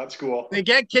time in that school. They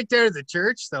get kicked out of the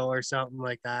church though, or something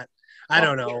like that. I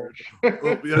don't know.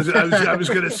 I was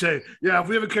gonna say, yeah, if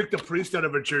we haven't kicked a priest out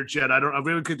of a church yet, if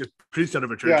we haven't kicked a priest out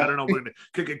of a church, I don't know if we're gonna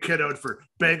kick a kid out for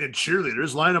banging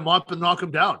cheerleaders, line them up and knock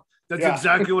them down. That's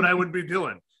exactly what I would be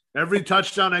doing. Every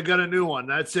touchdown, I got a new one.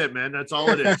 That's it, man. That's all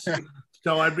it is.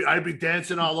 So I'd be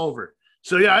dancing all over.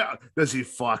 So yeah, does he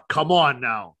fuck? Come on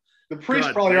now. The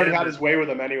priest probably already had his way with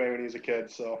him anyway when he was a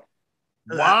kid. So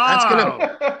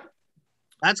wow,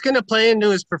 that's gonna play into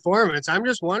his performance. I'm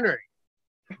just wondering.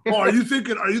 Oh, are you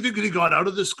thinking he got out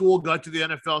of the school, got to the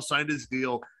NFL, signed his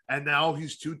deal, and now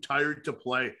he's too tired to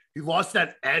play? He lost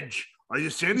that edge. Are you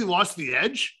saying he lost the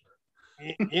edge?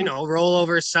 Roll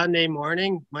over Sunday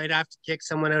morning, might have to kick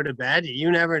someone out of bed. You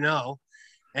never know.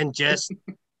 And just,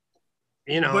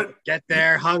 get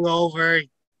there, hungover,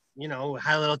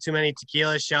 had a little too many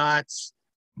tequila shots.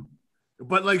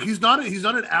 But like he's not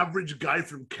an average guy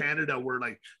from Canada where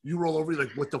like you roll over, you're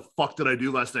like, what the fuck did I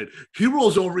do last night? He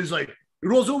rolls over, he's like, He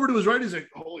rolls over to his right. He's like,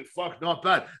 holy fuck, not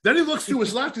bad. Then he looks to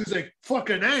his left. He's like,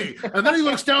 fucking A. And then he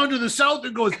looks down to the south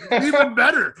and goes, even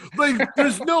better. Like,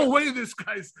 there's no way this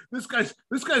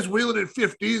guy's wheeling at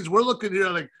 15s. We're looking here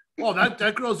like, oh,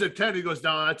 that girl's at 10. He goes,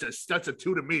 no, that's a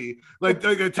 2 to me. Like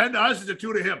a 10 to us is a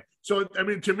 2 to him. So, I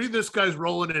mean, to me, this guy's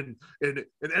rolling in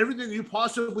everything you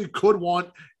possibly could want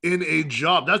in a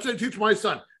job. That's what I teach my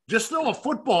son. Just throw a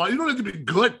football. You don't have to be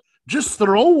good. Just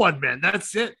throw one, man.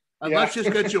 That's it. And let's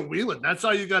just get you wheeling. That's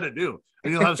all you got to do.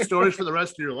 And you'll have stories for the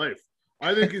rest of your life.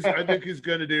 I think he's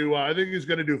going to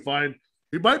do fine.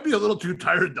 He might be a little too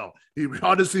tired, though. He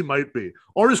honestly might be.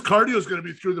 Or his cardio is going to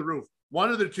be through the roof. One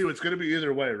of the two. It's going to be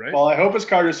either way, right? Well, I hope his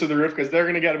cardio's through the roof because they're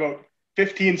going to get about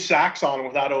 15 sacks on him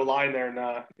with that O-line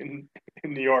there in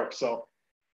New York. So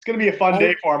it's going to be a fun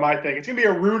day for him, I think. It's going to be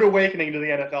a rude awakening to the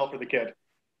NFL for the kid.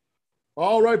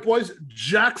 All right, boys.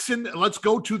 Jackson, let's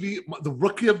go to the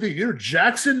rookie of the year.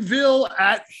 Jacksonville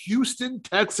at Houston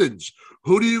Texans.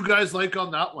 Who do you guys like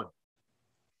on that one?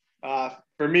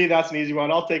 For me, that's an easy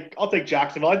one. I'll take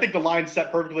Jacksonville. I think the line's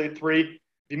set perfectly at 3. If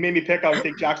you made me pick, I would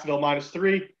take Jacksonville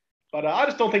 -3. But I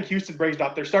just don't think Houston brings it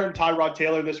up. They're starting Tyrod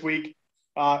Taylor this week.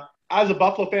 As a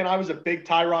Buffalo fan, I was a big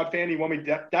Tyrod fan. He won me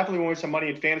definitely won me some money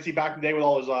in fantasy back in the day with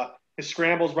all his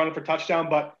scrambles running for touchdown.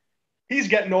 But he's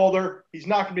getting older. He's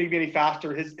not going to be any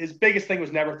faster. His biggest thing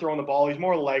was never throwing the ball. He's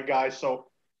more a leg guy.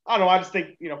 So I don't know. I just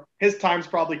think his time's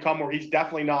probably come where he's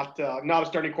definitely not a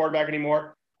starting quarterback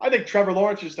anymore. I think Trevor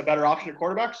Lawrence is just a better option at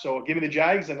quarterback. So give me the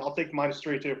Jags, and I'll take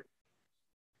 -3 too.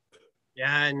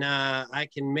 Yeah, and I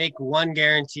can make one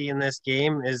guarantee in this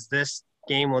game is this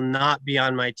game will not be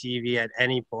on my TV at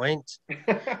any point.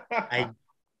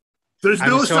 There's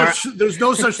no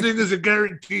such thing as a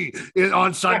guarantee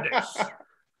on Sundays.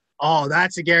 Oh,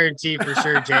 that's a guarantee for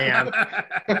sure, JM.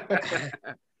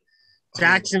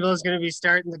 Jacksonville is going to be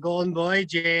starting the Golden Boy,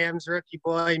 JM's rookie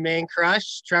boy, main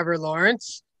crush, Trevor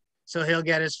Lawrence. So he'll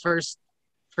get his first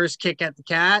kick at the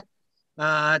cat.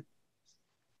 I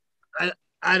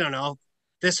don't know.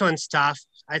 This one's tough.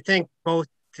 I think both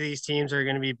these teams are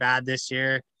going to be bad this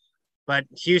year, but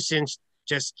Houston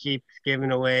just keep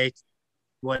giving away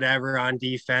whatever on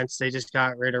defense. They just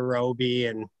got rid of Roby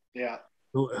and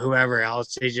whoever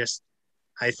else.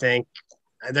 I think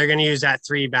they're going to use that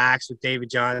 3 backs with David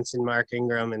Johnson, Mark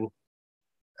Ingram, and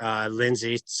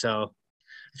Lindsey. So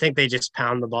I think they just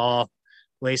pound the ball,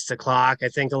 waste the clock. I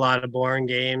think a lot of boring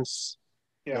games.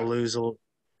 They'll lose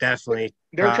definitely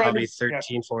probably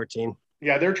 13-14.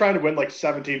 Yeah, they're trying to win like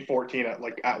 17-14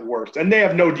 at worst. And they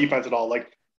have no defense at all.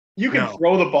 Like you can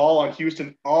throw the ball on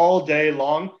Houston all day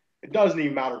long. It doesn't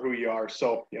even matter who you are.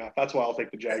 So yeah, that's why I'll take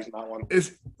the Jags in that one.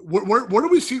 Where do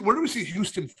we see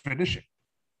Houston finishing?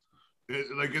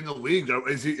 Like in the league? Are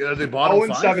they bottom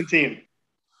 5? 0-17.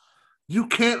 You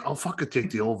can't. I'll fucking take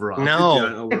the over on.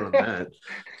 No. Over on that.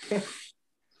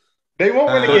 They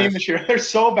won't win a game this year. They're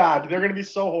so bad. They're going to be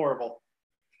so horrible.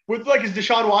 With is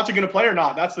Deshaun Watson going to play or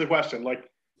not? That's the question. If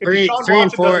 3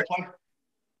 and 4,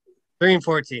 3 and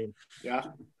 14. Yeah,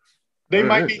 they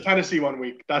might beat Tennessee one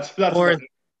week. That's 4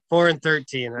 and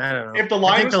 13. I don't know. If the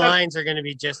lines are going to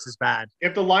be just as bad.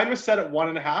 If the line was set at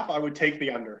 1.5, I would take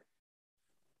the under.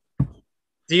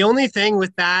 The only thing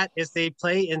with that is they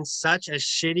play in such a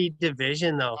shitty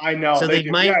division, though. I know. So they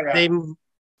might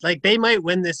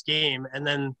win this game, and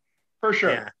then for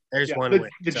sure. Yeah, there's one win.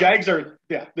 The Jags are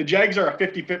a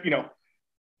 50-50,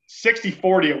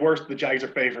 60-40 at worst. The Jags are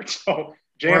favorites. So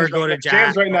Jam's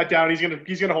writing that down.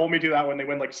 He's gonna hold me to that when they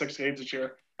win 6 games this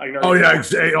year.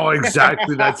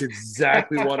 Exactly. That's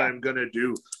exactly what I'm gonna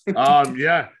do.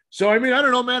 Yeah. So I mean, I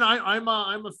don't know, man. I'm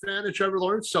a fan of Trevor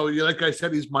Lawrence. So like I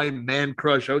said, he's my man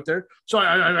crush out there. So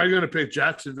I'm gonna pick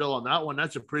Jacksonville on that one.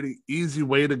 That's a pretty easy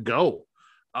way to go.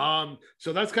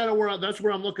 So that's kind of where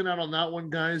I'm looking at on that one,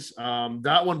 guys.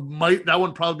 That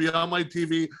one probably be on my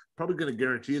TV. Probably going to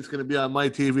guarantee it's going to be on my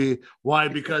TV. Why?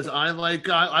 Because I like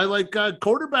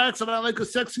quarterbacks and I like a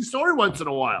sexy story once in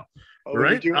a while. Oh,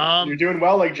 right? You're doing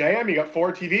well, like JM. You got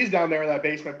 4 TVs down there in that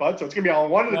basement, bud. So it's gonna be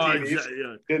on one of the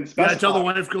TVs. Didn't specify. Until the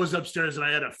wife goes upstairs, and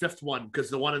I had a 5th one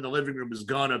because the one in the living room is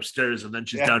gone upstairs, and then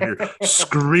she's down here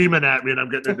screaming at me, and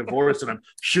I'm getting a divorce, and I'm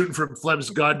shooting from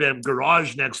Flem's goddamn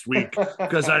garage next week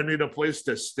because I need a place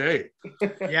to stay.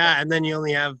 Yeah, and then you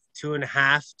only have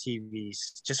 2.5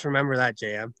 TVs. Just remember that,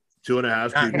 JM.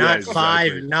 2.5 TVs. Not 5,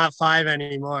 exactly. Not 5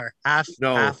 anymore. Half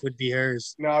would be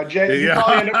hers. No, Jay, you'd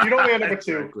only end up with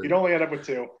 2. Exactly. You'd only end up with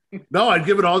 2. No, I'd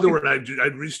give it all to her.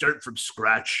 I'd restart from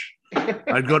scratch.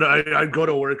 I'd go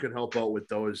to work and help out with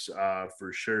those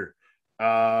for sure.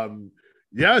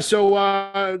 Yeah. So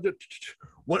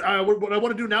what I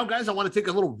want to do now, guys, I want to take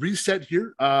a little reset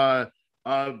here.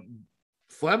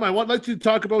 Flem, I would like to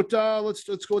talk about let's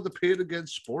go with the pay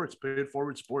it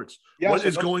forward sports. Yeah, What so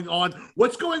is going on?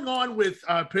 What's going on with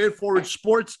pay it forward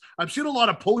sports? I've seen a lot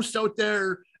of posts out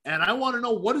there, and I want to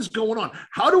know what is going on.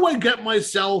 How do I get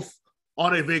myself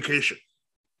on a vacation?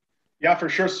 Yeah, for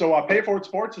sure. So Pay It Forward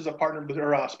Sports is a partner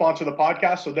or a sponsor of the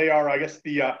podcast. So they are, I guess,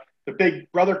 the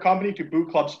big brother company to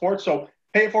BOOclub Sports. So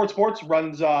Pay It Forward Sports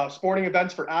runs sporting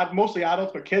events for mostly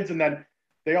adults, but kids. And then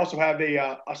they also have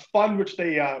a fund, which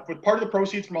they, with part of the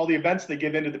proceeds from all the events, they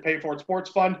give into the Pay It Forward Sports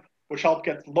Fund, which helps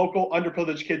get local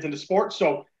underprivileged kids into sports.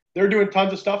 So they're doing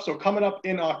tons of stuff. So coming up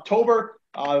in October,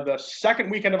 the second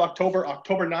weekend of October,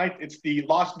 October 9th, it's the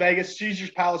Las Vegas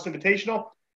Caesars Palace Invitational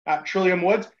at Trillium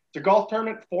Woods. It's a golf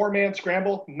tournament, 4-man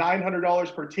scramble,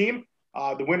 $900 per team.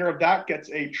 The winner of that gets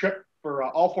a trip for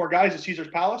all 4 guys to Caesars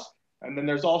Palace. And then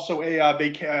there's also a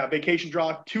vacation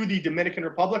draw to the Dominican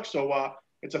Republic. So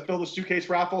it's a fill the suitcase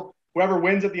raffle. Whoever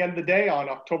wins at the end of the day on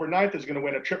October 9th is going to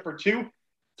win a trip for 2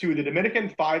 to the Dominican,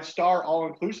 5-star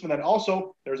all-inclusive. And then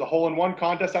also there's a hole-in-one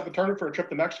contest at the tournament for a trip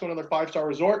to Mexico, another 5-star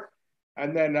resort.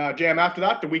 And then Jam, after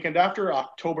that, the weekend after,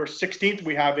 October 16th,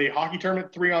 we have a hockey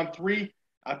tournament, 3-on-3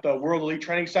 at the World Elite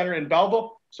Training Center in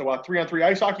Belleville. So 3-on-3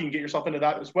 ice hockey, you can get yourself into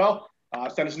that as well.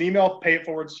 Send us an email,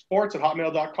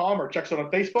 payitforwardsports@hotmail.com, or check us out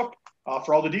on Facebook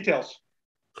for all the details.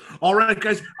 All right,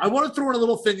 guys, I want to throw in a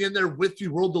little thing in there with the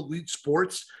World Elite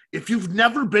Sports. If you've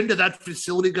never been to that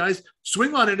facility, guys,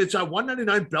 swing on it. It's at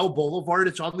 199 Bell Boulevard.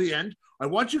 It's on the end. I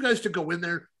want you guys to go in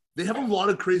there. They have a lot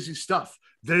of crazy stuff.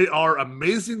 They are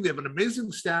amazing. They have an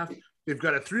amazing staff. They've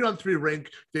got a 3-on-3 rink.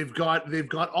 They've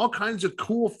got all kinds of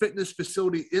cool fitness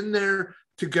facility in there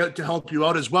to help you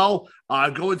out as well.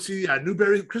 Go and see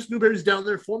Newberry. Chris Newberry's down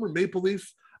there, former Maple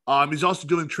Leaf. He's also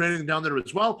doing training down there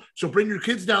as well. So bring your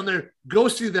kids down there. Go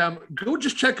see them. Go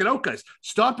just check it out, guys.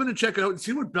 Stop in and check it out and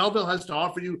see what Belleville has to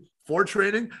offer you for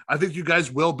training. I think you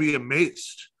guys will be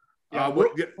amazed. Yeah,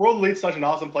 World Elite's such an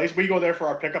awesome place. We go there for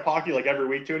our pickup hockey like every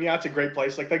week too, and yeah, it's a great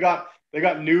place. Like they got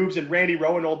Noobs and Randy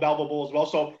Rowe and old Belleville Bulls as well.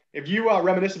 So if you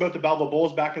reminisce about the Belleville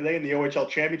Bulls back in the day in the OHL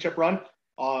championship run,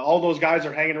 all those guys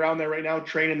are hanging around there right now,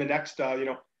 training the next,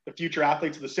 the future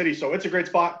athletes of the city. So it's a great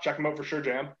spot. Check them out for sure,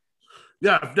 Jam.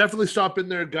 Yeah, definitely stop in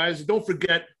there, guys. And don't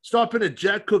forget, stop in at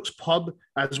Jack Cook's Pub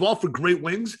as well for great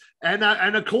wings and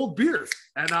a cold beer.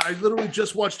 And I literally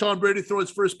just watched Tom Brady throw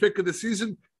his first pick of the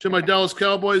season to my Dallas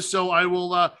Cowboys, so I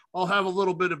will I'll have a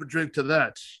little bit of a drink to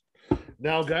that.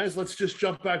 Now, guys, let's just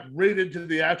jump back right into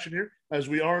the action here as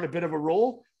we are in a bit of a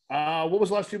roll. What was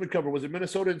the last team we covered? Was it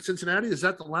Minnesota and Cincinnati? Is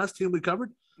that the last team we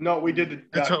covered? No, we did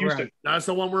Houston. That's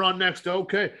the one we're on next.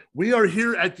 Okay. We are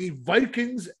here at the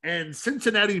Vikings and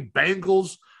Cincinnati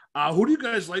Bengals. Who do you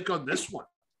guys like on this one?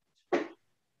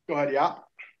 Go ahead, yeah.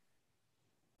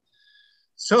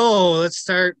 So let's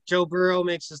start. Joe Burrow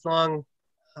makes his long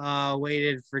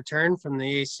awaited return from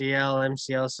the ACL,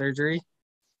 MCL surgery.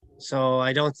 So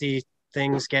I don't see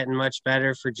things getting much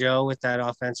better for Joe with that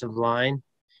offensive line.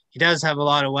 He does have a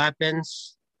lot of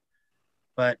weapons,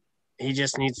 but he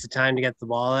just needs the time to get the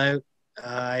ball out.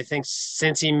 I think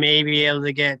since he may be able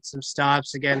to get some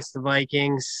stops against the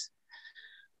Vikings,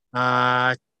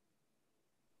 I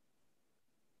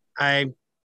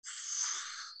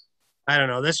don't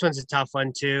know. This one's a tough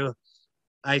one too.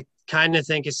 I kind of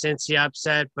think it's Cincy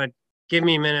upset, but give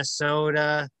me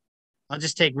Minnesota. I'll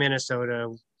just take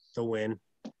Minnesota the win.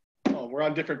 Oh, we're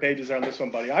on different pages on this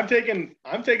one, buddy. I'm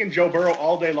taking Joe Burrow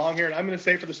all day long here, and I'm going to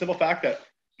say for the simple fact that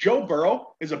Joe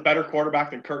Burrow is a better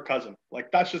quarterback than Kirk Cousins.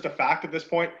 Like, that's just a fact at this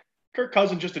point. Kirk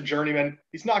Cousins just a journeyman.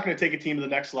 He's not going to take a team to the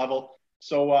next level.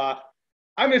 So I'm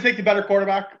going to take the better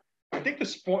quarterback. I think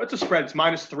it's a spread. It's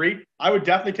 -3. I would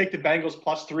definitely take the Bengals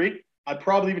 +3. I'd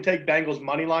probably even take Bengals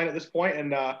money line at this point,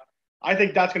 and I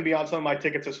think that's going to be on some of my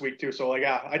tickets this week too. So, like,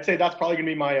 yeah, I'd say that's probably going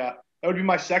to be my that would be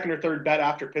my second or third bet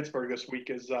after Pittsburgh this week.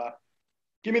 Is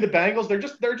give me the Bengals. They're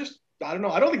just I don't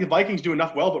know. I don't think the Vikings do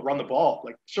enough well, but run the ball.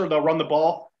 Like, sure, they'll run the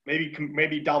ball. Maybe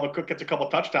Dalvin Cook gets a couple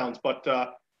touchdowns, but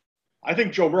I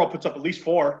think Joe Burrow puts up at least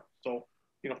 4. So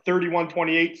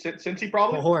 31-28 Cincy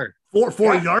probably.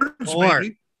 Four yards,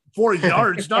 maybe. 4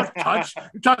 yards, not touch.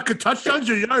 You're talking touchdowns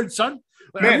or yards, son.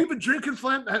 Like, have you been drinking,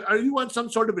 Phlegm? Are you on some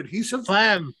sort of adhesive?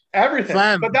 Phlegm. Everything.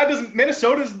 Phlegm. But that doesn't.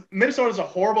 Minnesota's a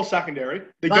horrible secondary.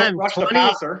 They don't rush the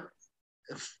passer.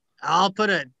 I'll put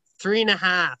a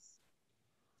 3.5,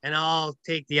 and I'll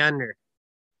take the under.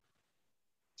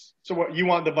 So what, you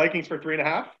want the Vikings for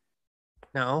 3.5?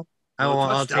 No,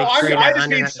 I'll take 3.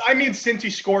 I mean Cincy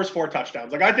scores 4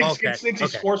 touchdowns. Like, I think Cincy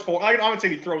scores 4. I would say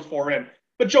he throws 4 in.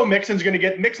 But Joe Mixon's going to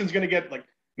get like,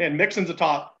 man, Mixon's a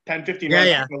top 10, 15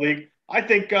 in the league. I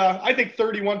think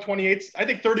 31-28. I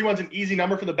think 31's an easy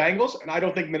number for the Bengals, and I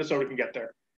don't think Minnesota can get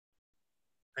there.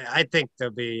 I think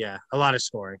there'll be a lot of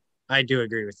scoring. I do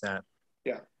agree with that.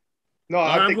 Yeah. No,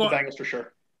 I think the Bengals for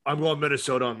sure. I'm going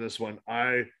Minnesota on this one.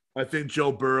 I think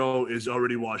Joe Burrow is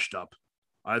already washed up.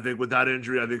 I think with that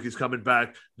injury, I think he's coming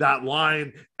back. That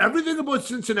line, everything about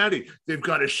Cincinnati. They've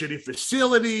got a shitty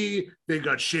facility. They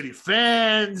got shitty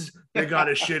fans. They got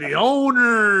a shitty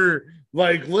owner.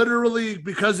 Like, literally,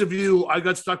 because of you, I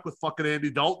got stuck with fucking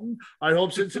Andy Dalton. I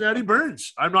hope Cincinnati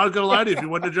burns. I'm not going to lie to you. If you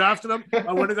wouldn't have drafted him,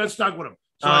 I wouldn't have got stuck with him.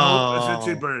 So I hope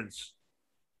Cincy burns.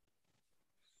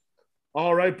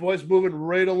 All right, boys, moving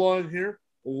right along here.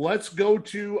 Let's go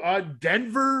to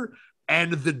Denver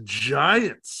and the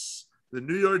Giants. The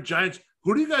New York Giants.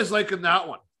 Who do you guys like in that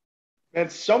one?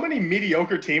 And so many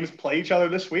mediocre teams play each other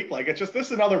this week. Like, this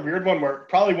is another weird one where it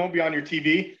probably won't be on your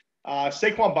TV.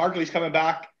 Saquon Barkley's coming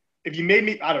back. If you made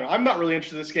me, I don't know, I'm not really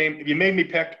interested in this game. If you made me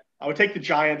pick, I would take the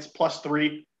Giants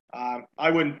 +3. I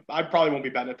probably won't be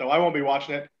betting it though. I won't be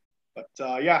watching it. But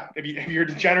yeah, if you're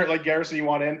degenerate like Garrison, you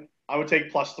want in, I would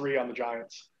take +3 on the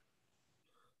Giants.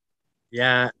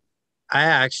 Yeah, I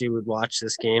actually would watch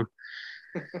this game.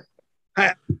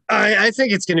 I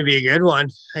think it's going to be a good one.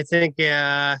 I think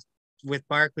with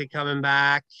Barkley coming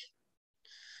back,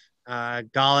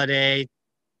 Galladay,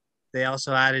 they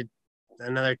also added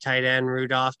another tight end,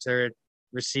 Rudolph, to their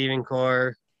receiving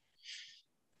core.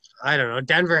 I don't know.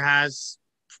 Denver has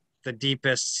the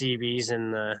deepest CBs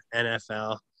in the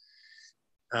NFL.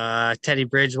 Teddy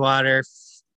Bridgewater,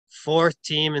 4th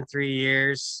team in 3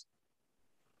 years.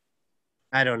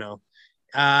 I don't know.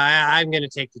 I'm going to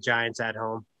take the Giants at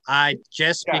home.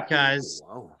 Because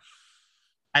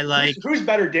I like. Who's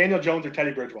better, Daniel Jones or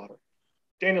Teddy Bridgewater?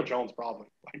 Daniel Jones, probably.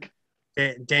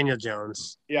 Daniel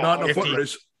Jones. Yeah, not in a foot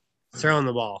race. Throwing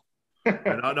the ball.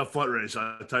 Not in a foot race.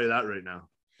 I'll tell you that right now.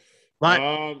 But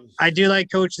I do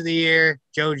like Coach of the Year,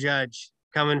 Joe Judge,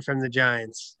 coming from the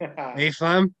Giants. Hey,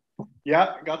 fun?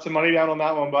 Yeah, got some money down on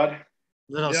that one, bud.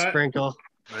 Little sprinkle.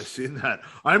 I've seen that.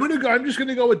 I'm just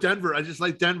gonna go with Denver. I just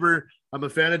like Denver. I'm a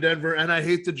fan of Denver, and I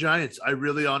hate the Giants. I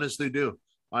really honestly do.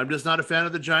 I'm just not a fan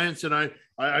of the Giants, and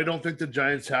I don't think the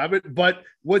Giants have it. But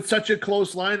with such a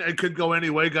close line, it could go any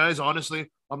way, guys. Honestly,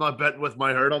 I'm not betting with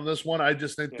my heart on this one. I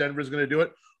just think Denver's going to do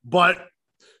it. But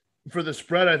for the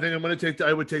spread, I think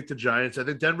I would take the Giants. I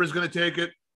think Denver's going to take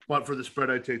it. But for the spread,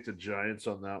 I take the Giants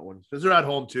on that one because they're at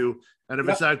home too. And if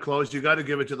it's that close, you got to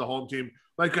give it to the home team.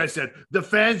 Like I said, the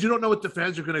fans, you don't know what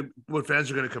fans are going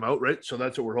to come out, right? So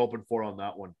that's what we're hoping for on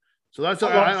that one. So that's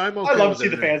I'm okay. I love to see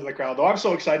the fans in the crowd, though. I'm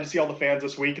so excited to see all the fans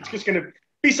this week. It's just going to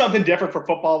be something different for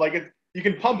football. Like you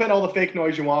can pump in all the fake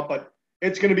noise you want, but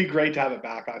it's going to be great to have it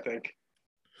back, I think.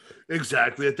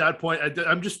 Exactly. At that point,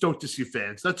 I'm just stoked to see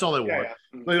fans. That's all I want.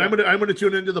 Yeah. Like I'm gonna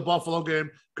tune into the Buffalo game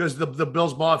because the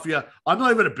Bills Mafia. I'm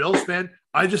not even a Bills fan.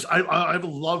 I have a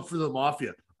love for the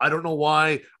Mafia. I don't know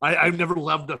why. I've never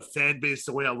loved a fan base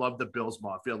the way I love the Bills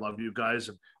Mafia. I love you guys,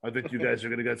 and I think you guys are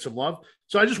going to get some love.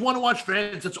 So I just want to watch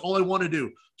fans. That's all I want to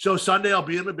do. So Sunday I'll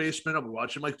be in my basement. I'll be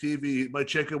watching my TV, eat my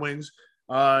chicken wings,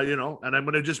 and I'm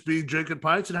going to just be drinking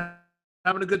pints and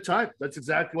having a good time. That's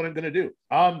exactly what I'm going to do.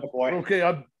 Okay,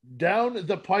 I'm down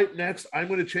the pipe next. I'm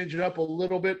going to change it up a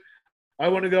little bit. I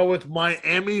want to go with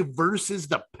Miami versus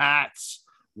the Pats.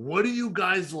 What do you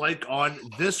guys like on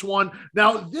this one?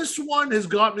 Now, this one has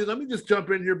got me. Let me just jump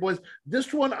in here, boys.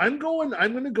 This one, I'm going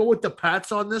to go with the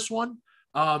Pats on this one.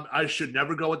 I should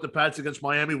never go with the Pats against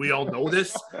Miami. We all know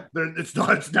this.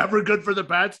 It's never good for the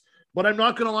Pats. But I'm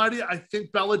not going to lie to you. I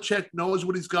think Belichick knows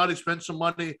what he's got. He spent some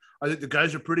money. I think the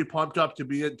guys are pretty pumped up to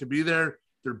be there.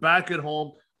 They're back at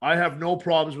home. I have no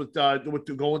problems with going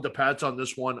with the Pats on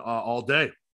this one all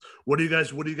day. What are you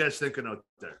guys thinking out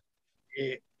there?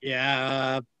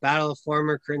 Yeah, battle of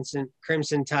former Crimson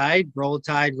Tide, Roll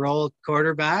Tide, Roll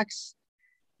quarterbacks.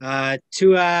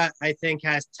 Tua, I think,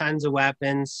 has tons of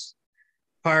weapons.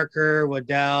 Parker,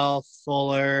 Waddell,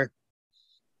 Fuller.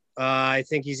 I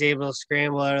think he's able to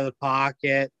scramble out of the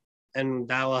pocket, and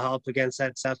that will help against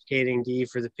that suffocating D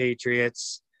for the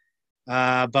Patriots.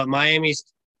 But Miami's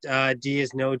D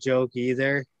is no joke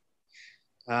either.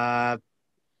 Bill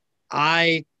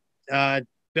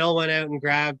went out and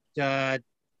grabbed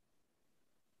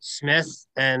Smith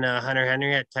and Hunter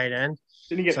Henry at tight end.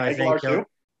 Didn't he get Aguilar too?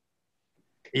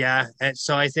 Yeah, and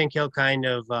so I think he'll kind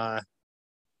of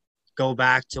go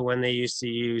back to when they used to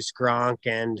use Gronk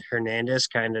and Hernandez,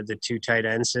 kind of the 2 tight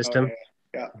end system. Oh,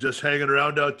 yeah. Just hanging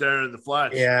around out there in the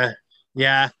flats.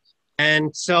 Yeah.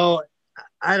 And so,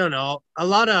 I don't know, a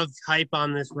lot of hype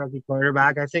on this rookie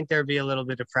quarterback. I think there'd be a little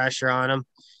bit of pressure on him.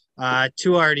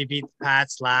 Tua already beat the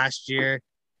Pats last year.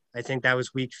 I think that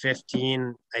was week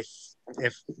 15.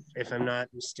 If I'm not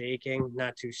mistaken,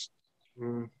 I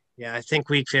think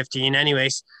week 15.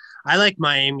 Anyways, I like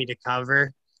Miami to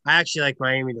cover. I actually like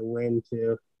Miami to win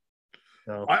too.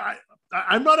 So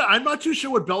I'm not too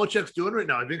sure what Belichick's doing right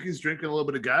now. I think he's drinking a little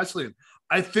bit of gasoline.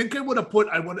 I think I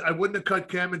wouldn't have cut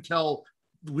Cam until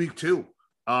week 2.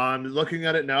 Looking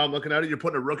at it now, you're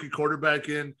putting a rookie quarterback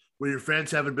in where your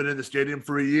fans haven't been in the stadium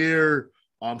for a year.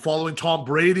 Following Tom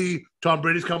Brady. Tom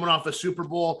Brady's coming off a Super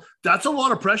Bowl. That's a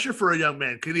lot of pressure for a young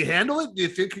man. Can he handle it? Do you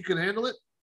think he can handle it?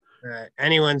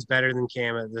 Anyone's better than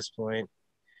Cam at this point.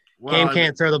 Well, Cam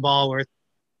can't throw the ball worth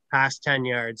past 10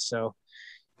 yards. So,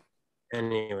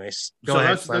 anyways, go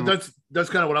ahead. That's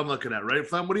kind of what I'm looking at, right?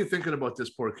 Flem, what are you thinking about this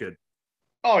poor kid?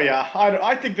 Oh, yeah.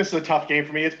 I think this is a tough game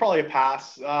for me. It's probably a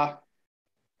pass. I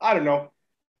don't know.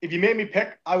 If you made me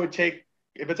pick, I would take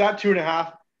 – if it's at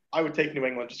 2.5, I would take New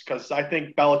England just because I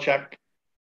think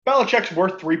Belichick's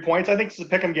worth 3 points. I think this is a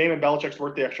pick-em game, and Belichick's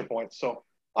worth the extra points. So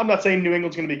I'm not saying New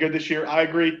England's going to be good this year. I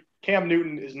agree. Cam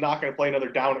Newton is not going to play another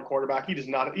down at quarterback. He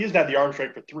hasn't had the arm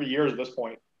strength for 3 years at this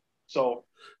point. So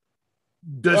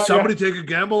does somebody take a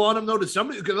gamble on him, though? Let's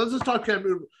just talk Cam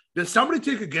Newton. Does somebody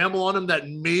take a gamble on him that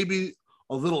maybe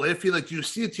a little iffy? Like, do you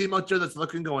see a team out there that's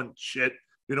looking, going, shit,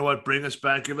 you know what, bring us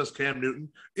back, give us Cam Newton?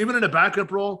 Even in a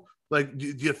backup role, like, do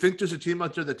you think there's a team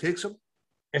out there that takes him?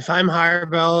 If I'm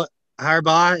Harbaugh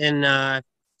and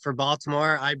for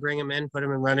Baltimore, I bring him in, put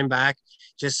him in running back,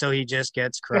 just so he just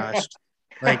gets crushed.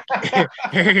 Like,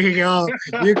 here you go.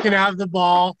 You can have the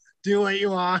ball. Do what you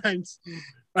want.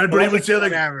 I'd even say,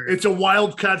 like, it's a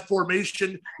wildcat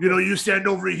formation. You know, you stand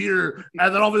over here,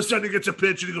 and then all of a sudden he gets a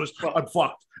pitch, and he goes, I'm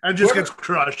fucked, and just gets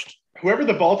crushed. Whoever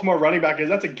the Baltimore running back is,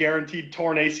 that's a guaranteed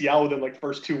torn ACL within, like, the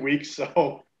first 2 weeks.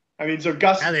 So, I mean, so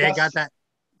Gus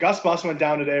Bus went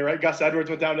down today, right? Gus Edwards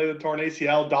went down to the torn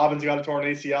ACL. Dobbins got a torn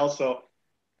ACL. So,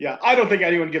 yeah, I don't think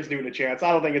anyone gives Newton a chance.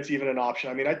 I don't think it's even an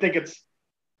option. I mean, I think it's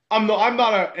 – I'm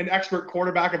not an expert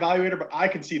quarterback evaluator, but I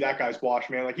can see that guy's wash,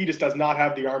 man. Like, he just does not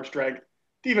have the arm strength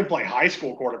to even play high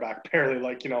school quarterback, apparently.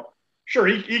 Like, you know, sure,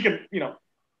 he can, you know,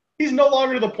 he's no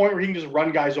longer to the point where he can just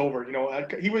run guys over. You know,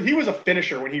 he was a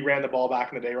finisher when he ran the ball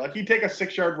back in the day. Like, he'd take a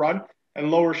 6-yard run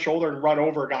and lower his shoulder and run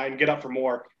over a guy and get up for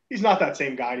more. He's not that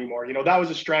same guy anymore. You know, that was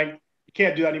his strength. You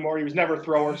can't do that anymore. He was never a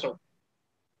thrower. So,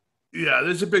 yeah,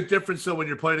 there's a big difference though when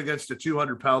you're playing against a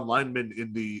 200-pound lineman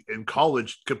in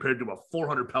college compared to a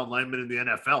 400-pound lineman in the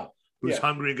NFL who's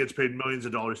hungry and gets paid millions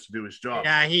of dollars to do his job.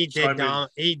 Yeah, he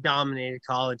dominated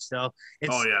college though.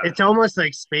 It's almost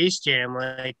like Space Jam.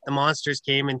 Like, the monsters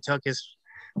came and took his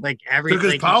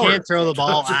everything. He can't throw the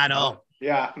ball at all.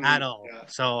 Yeah, at all. Yeah.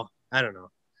 So I don't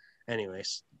know.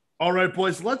 Anyways. All right,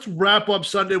 boys, let's wrap up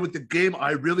Sunday with the game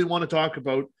I really want to talk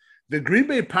about. The Green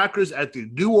Bay Packers at the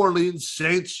New Orleans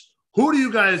Saints. Who do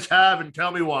you guys have, and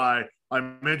tell me why?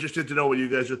 I'm interested to know what you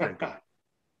guys are thinking.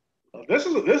 This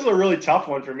is a really tough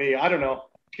one for me. I don't know.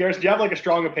 Garris, do you have like a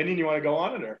strong opinion you want to go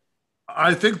on it, or?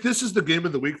 I think this is the game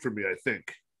of the week for me, I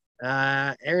think.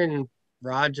 Aaron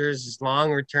Rodgers'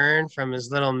 long return from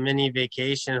his little mini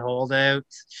vacation holdout.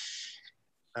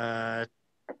 I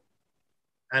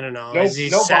don't know. Is he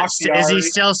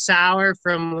still sour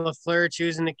from LaFleur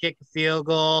choosing to kick a field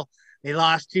goal? They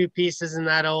lost 2 pieces in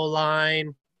that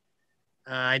O-line.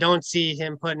 I don't see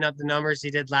him putting up the numbers he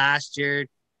did last year.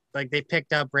 Like, they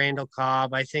picked up Randall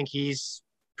Cobb. I think he's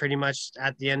pretty much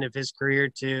at the end of his career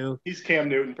too. He's Cam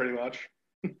Newton pretty much.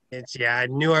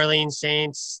 New Orleans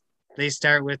Saints. They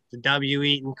start with the W.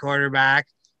 Eaton quarterback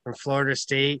from Florida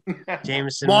State,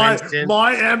 Jameson Winston.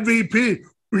 My MVP.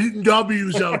 Beating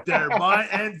W's out there. My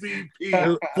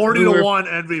MVP.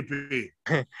 40-1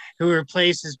 MVP. Who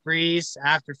replaces Breeze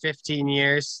after 15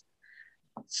 years.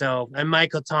 So, and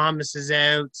Michael Thomas is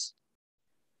out.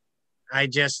 I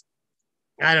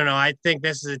don't know. I think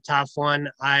this is a tough one.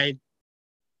 I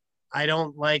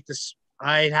don't like this.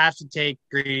 I'd have to take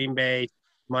Green Bay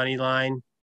money line,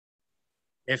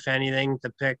 if anything,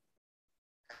 to pick.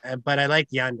 But I like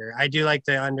the under. I do like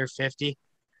the under 50.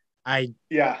 I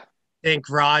think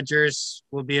Rodgers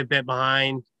will be a bit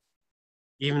behind,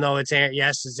 even though it's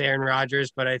Aaron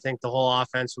Rodgers, but I think the whole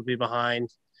offense will be behind.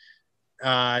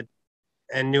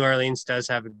 And New Orleans does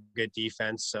have a good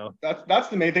defense. So that's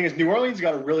the main thing is New Orleans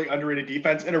got a really underrated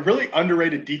defense and a really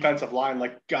underrated defensive line.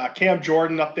 Like Cam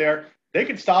Jordan up there, they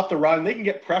can stop the run. They can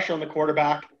get pressure on the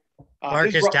quarterback.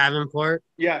 Marcus Davenport.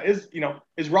 Yeah,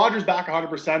 is Rodgers back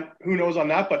 100%? Who knows on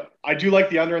that? But I do like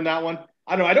the under in that one.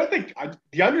 I don't know. I don't think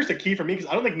the under is the key for me because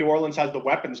I don't think New Orleans has the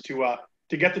weapons to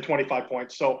get to 25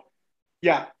 points. So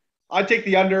yeah, I'd take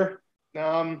the under.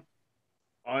 I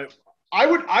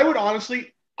would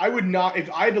honestly. I would not,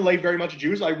 if I had to lay very much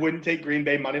juice, I wouldn't take Green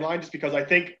Bay money line just because I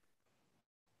think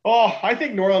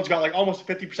New Orleans got like almost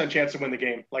a 50% chance to win the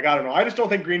game. Like, I don't know. I just don't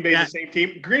think Green Bay is the same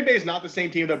team. Green Bay is not the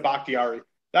same team that Bakhtiari.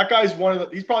 That guy's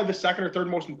he's probably the second or third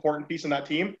most important piece in that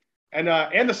team. And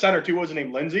the center too, was his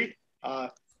name Lindsay.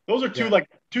 Those are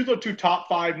two top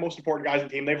 5 most important guys in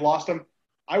the team. They've lost him.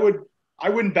 I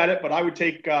wouldn't bet it, but I would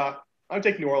take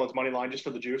New Orleans money line just for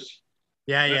the juice.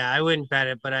 Yeah, I wouldn't bet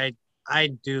it, but I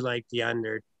do like the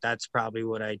under. That's probably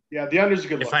what the under's a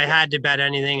good look. If I had to bet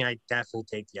anything, I'd definitely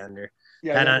take the under.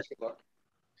 Yeah, the under's a good look.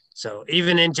 So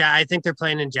even I think they're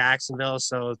playing in Jacksonville,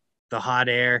 so the hot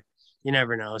air, you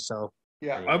never know. So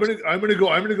yeah, I'm gonna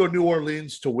go New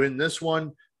Orleans to win this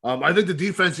one. I think the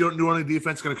New Orleans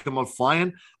defense is going to come out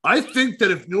flying. I think that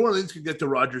if New Orleans can get to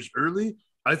Rodgers early,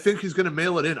 I think he's going to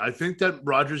mail it in. I think that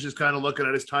Rodgers is kind of looking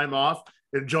at his time off,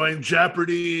 enjoying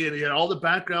Jeopardy, and he had all the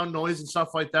background noise and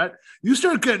stuff like that. You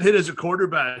start getting hit as a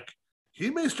quarterback, he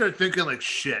may start thinking like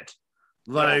shit.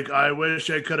 Like, I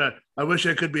wish I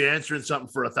could be answering something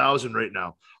for 1,000 right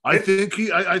now. I think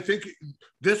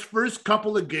this first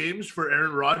couple of games for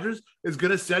Aaron Rodgers is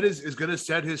gonna set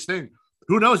his thing.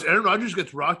 Who knows? Aaron Rodgers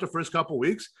gets rocked the first couple of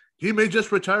weeks. He may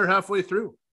just retire halfway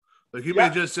through. Like, he may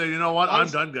just say, you know what, I'm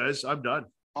done, guys. I'm done.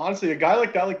 Honestly, a guy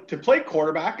like that, like, to play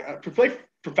quarterback, to play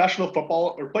professional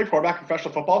football or play quarterback in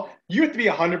professional football, you have to be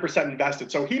 100%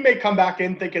 invested. So he may come back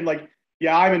in thinking like,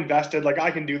 yeah, I'm invested, like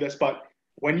I can do this. But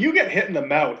when you get hit in the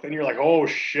mouth and you're like, oh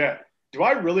shit, do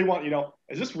I really want,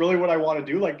 is this really what I want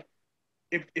to do? Like,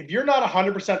 if you're not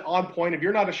 100% on point, if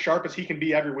you're not as sharp as he can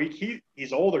be every week,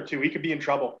 he's older too. He could be in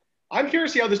trouble. I'm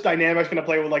curious to see how this dynamic is going to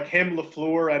play with like him,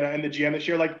 LaFleur, and the GM this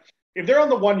year. Like, if they're on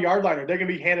the 1 yard line, are they going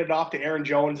to be handed off to Aaron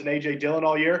Jones and AJ Dillon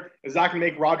all year? Is that going to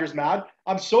make Rodgers mad?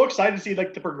 I'm so excited to see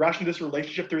like the progression of this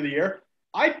relationship through the year.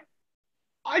 I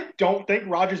don't think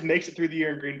Rodgers makes it through the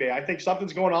year in Green Bay. I think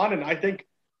something's going on, and I think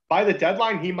by the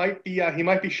deadline he might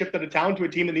be shipped out of town to a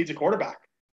team that needs a quarterback.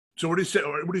 So what are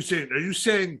you saying? Are you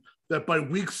saying that by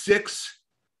week 6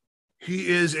 he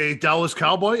is a Dallas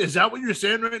Cowboy? Is that what you're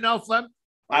saying right now, Flem?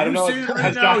 I don't know.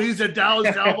 Right now he's a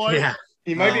Dallas Cowboy? Yeah.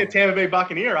 He might be a Tampa Bay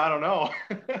Buccaneer. I don't know.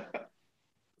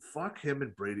 Fuck him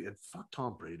and Brady, and fuck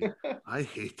Tom Brady. I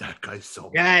hate that guy so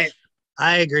much. Yeah,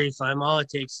 I agree, Flem. All it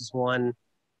takes is one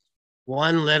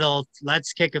little,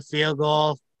 let's kick a field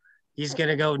goal. He's going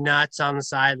to go nuts on the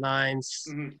sidelines.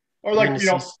 Mm-hmm. Or like,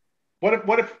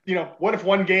 what if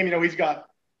one game, he's got,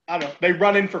 I don't know, they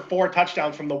run in for 4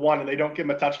 touchdowns from the one and they don't give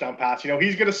him a touchdown pass.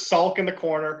 He's going to sulk in the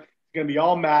corner. He's going to be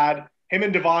all mad. Him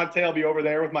and Devontae will be over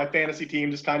there with my fantasy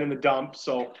team, just kind of in the dump.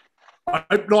 So,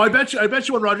 I bet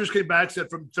you when Rodgers came back, said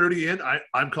from 30 in,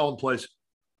 I'm calling plays.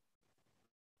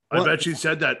 I bet you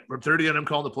said that from 30 in, I'm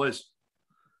calling the plays.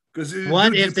 Because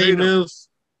what if they move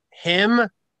him?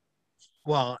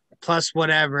 Well, plus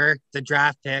whatever the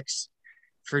draft picks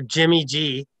for Jimmy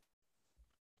G.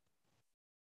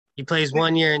 He plays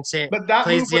 1 year in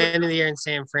plays the end of the year in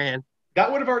San Fran. That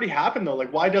would have already happened though.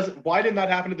 Like, why didn't that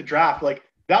happen at the draft? Like,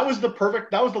 that was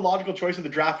the logical choice of the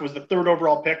draft, was the 3rd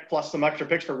overall pick plus some extra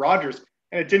picks for Rodgers,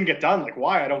 and it didn't get done. Like,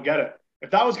 why? I don't get it.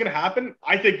 If that was going to happen,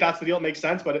 I think that's the deal. It makes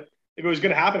sense. But if it was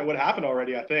going to happen, it would have happened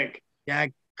already, I think. Yeah,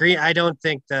 I don't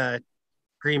think the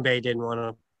Green Bay didn't want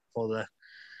to pull the.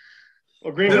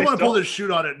 Well, they didn't want to pull the shoot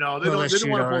on it. No, they didn't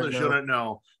want to pull the shoot on it.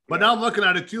 No, but now I'm looking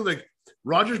at it too. Like,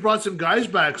 Rodgers brought some guys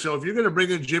back, so if you're going to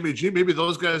bring in Jimmy G, maybe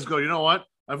those guys go, you know what?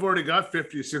 I've already got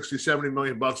 50, 60, 70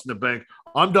 million bucks in the bank.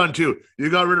 I'm done too. You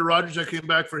got rid of Rodgers. I came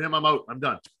back for him. I'm out. I'm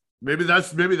done. Maybe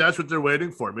that's what they're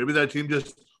waiting for. Maybe that team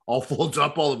just all folds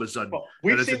up all of a sudden. Well,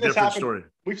 we've seen this happen.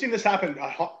 We've seen this happen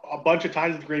a bunch of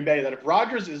times with Green Bay, that if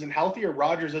Rodgers isn't healthy or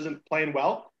Rodgers isn't playing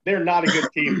well, they're not a good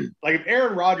team. Like, if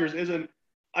Aaron Rodgers isn't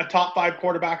a top 5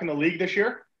 quarterback in the league this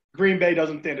year, Green Bay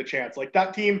doesn't stand a chance. Like,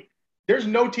 that team, there's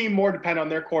no team more dependent on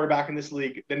their quarterback in this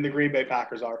league than the Green Bay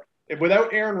Packers are. If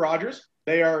without Aaron Rodgers,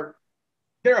 they're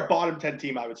a bottom 10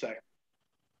 team, I would say.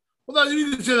 Well,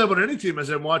 you can say that about any team. As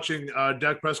I'm watching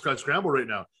Dak Prescott scramble right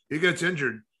now, he gets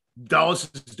injured. Dallas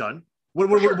is done.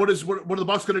 What are the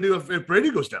Bucs going to do if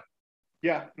Brady goes down?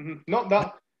 Yeah, mm-hmm. No. You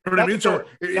know what I mean? So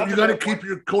you got to keep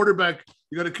your quarterback.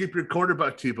 You got to keep your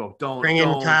quarterback, Tebow. Bring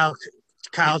in Kyle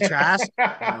Trask.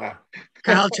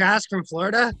 Kyle Trask from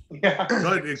Florida. Yeah,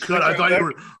 it could.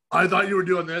 I thought you were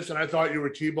doing this, and I thought you were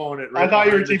Tebowing it. Right, I thought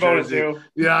you were Tebowing it too.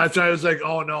 Yeah, so I was like,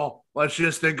 oh no, let's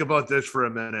just think about this for a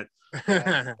minute.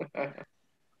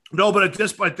 No, but at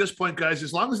this point, guys,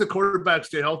 as long as the quarterbacks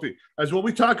stay healthy, as what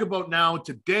we talk about now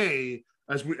today,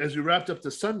 as we wrapped up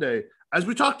the Sunday, as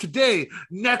we talk today,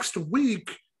 next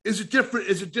week is a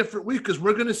different week, because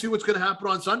we're going to see what's going to happen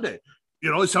on Sunday.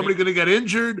 Is somebody going to get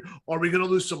injured? Or are we going to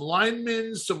lose some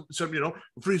linemen, some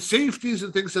free safeties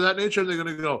and things of that nature? And they're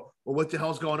going to go, well, what the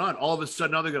hell's going on? All of a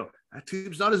sudden now they go, that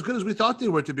team's not as good as we thought they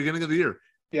were at the beginning of the year.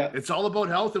 Yeah. It's all about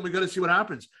health, and we got to see what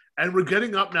happens. And we're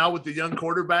getting up now with the young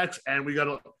quarterbacks, and we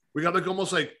got like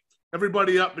almost like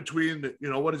everybody up between,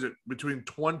 what is it, between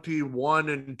 21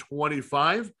 and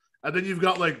 25. And then you've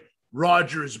got like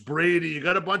Rodgers, Brady. You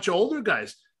got a bunch of older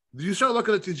guys. You start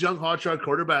looking at these young hotshot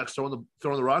quarterbacks throwing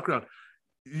the rock around.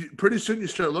 Pretty soon you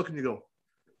start looking, you go,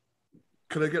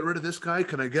 can I get rid of this guy?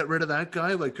 Can I get rid of that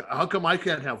guy? Like, how come I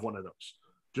can't have one of those?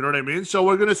 Do you know what I mean? So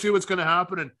we're going to see what's going to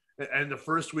happen. And the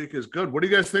first week is good. What are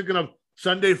you guys thinking of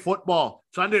Sunday football?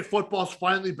 Sunday football's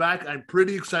finally back. I'm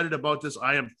pretty excited about this.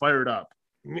 I am fired up.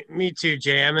 Me too,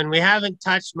 JM. And we haven't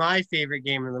touched my favorite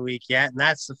game of the week yet, and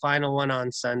that's the final one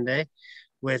on Sunday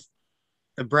with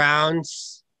the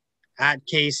Browns at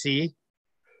KC.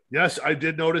 Yes, I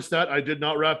did notice that. I did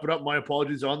not wrap it up. My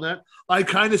apologies on that. I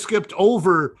kind of skipped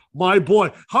over my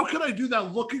boy. How could I do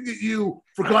that looking at you,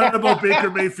 forgotten about Baker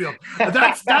Mayfield?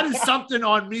 That is something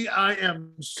on me. I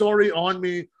am sorry on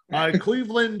me.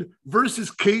 Cleveland versus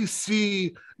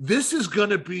KC. This is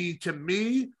going to be, to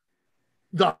me,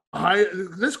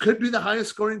 this could be the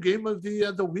highest scoring game of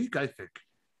the week, I think.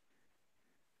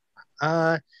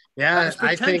 Yeah, has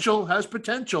potential. Those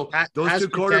two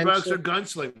quarterbacks are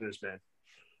gunslingers, man.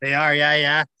 They are,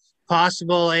 yeah.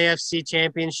 Possible AFC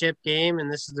championship game,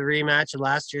 and this is the rematch of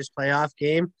last year's playoff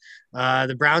game.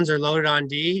 The Browns are loaded on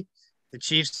D. The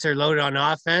Chiefs are loaded on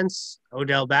offense.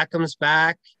 Odell Beckham's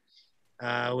back,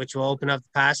 which will open up the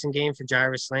passing game for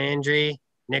Jarvis Landry.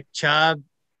 Nick Chubb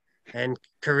and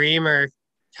Kareem are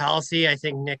healthy. I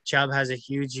think Nick Chubb has a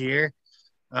huge year.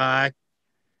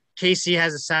 KC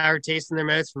has a sour taste in their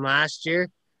mouth from last year.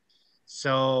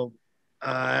 So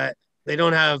they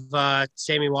don't have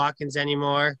Sammy Watkins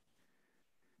anymore.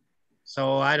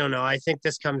 So I don't know. I think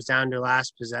this comes down to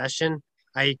last possession.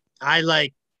 I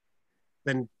like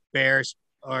the I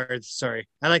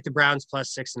like the Browns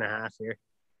plus 6.5 here.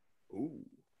 Ooh.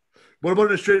 What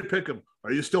about a straight pick 'em?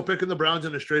 Are you still picking the Browns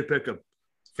in a straight pick 'em?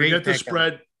 Forget the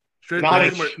spread. Straight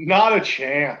not a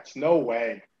chance. No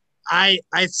way. I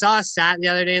saw a stat the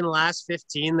other day in the last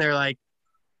 15. They're like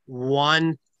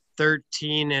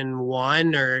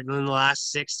 1-13-1, or in the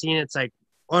last 16, it's like,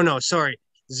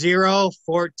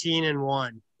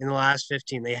 0-14-1 in the last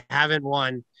 15. They haven't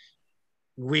won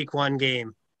week one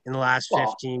game in the last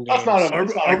 15 games. Are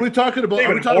we talking about?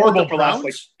 Are we talking horrible about the for the Browns?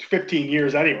 last 15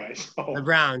 years, anyway. So. The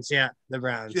Browns, yeah, the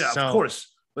Browns. Yeah, of course.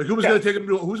 Like who's going to take them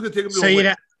to? Who's going to take them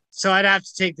to? So I'd have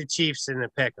to take the Chiefs in the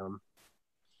pick 'em.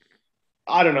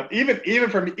 I don't know.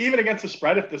 Even against the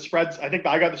spread, if the spread's, I think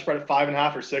I got the spread at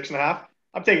 5.5 or 6.5.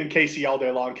 I'm taking KC all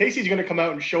day long. KC's going to come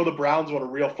out and show the Browns what a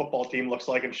real football team looks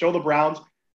like, and show the Browns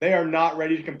they are not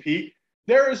ready to compete.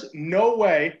 There is no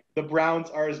way the Browns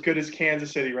are as good as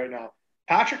Kansas City right now.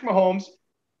 Patrick Mahomes,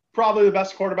 probably the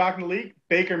best quarterback in the league.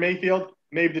 Baker Mayfield,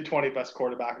 maybe the 20th best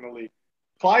quarterback in the league.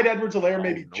 Clyde Edwards-Helaire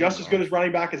may be just as good as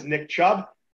running back as Nick Chubb.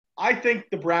 I think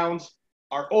the Browns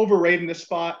are overrated in this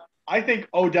spot. I think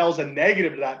Odell's a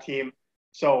negative to that team.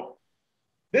 So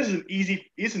this is an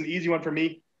easy one for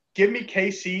me. Give me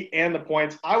KC and the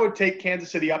points. I would take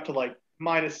Kansas City up to like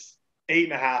minus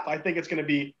 8.5. I think it's going to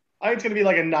be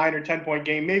like a 9 or 10 point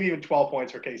game, maybe even 12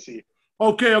 points for KC.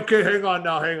 Okay. Hang on.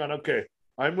 Okay.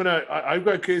 I've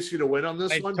got KC to win on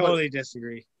this one. I totally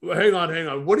disagree. Hang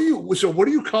on. What are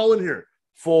you calling here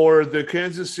for the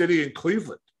Kansas City and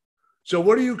Cleveland? So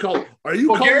what do you call? Are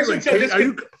you calling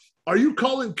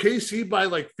KC by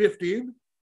like 15?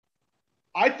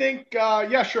 I think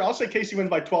sure. I'll say KC wins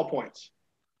by 12 points.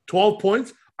 12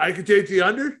 points? I can take the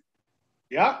under?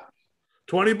 Yeah.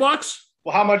 $20?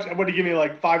 Well, how much? What do you give me,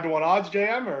 like 5-1 odds,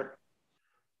 JM, or?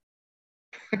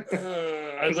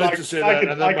 I'd like to say that,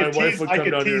 and then my wife would come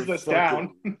down here. I could tease this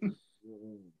down.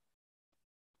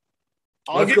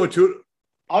 I'll look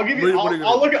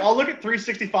at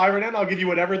 365 right now, and I'll give you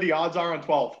whatever the odds are on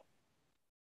 12.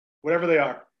 Whatever they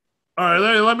are. All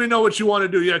right, let me know what you want to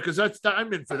do. Yeah, because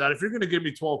I'm in for that. If you're going to give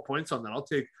me 12 points on that,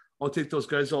 I'll take those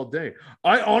guys all day.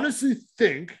 I honestly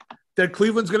think that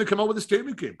Cleveland's going to come out with a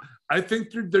statement game. I think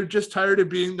they're just tired of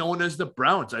being known as the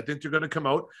Browns. I think they're going to come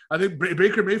out. I think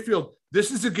Baker Mayfield, this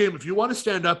is a game. If you want to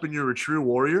stand up and you're a true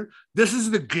warrior, this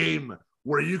is the game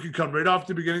where you can come right off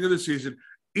the beginning of the season,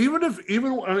 even have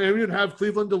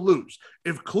Cleveland to lose.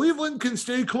 If Cleveland can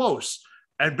stay close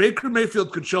and Baker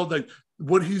Mayfield could show like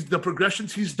the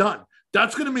progressions he's done,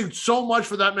 that's going to mean so much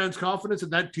for that man's confidence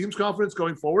and that team's confidence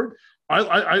going forward.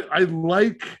 I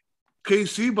like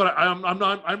KC, but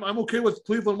I'm okay with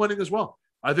Cleveland winning as well.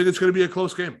 I think it's going to be a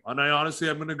close game. And I'm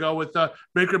going to go with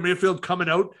Baker Mayfield coming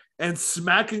out and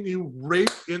smacking you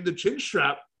right in the chin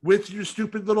strap with your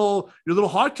stupid little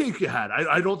hot take you had.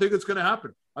 I don't think it's going to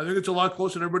happen. I think it's a lot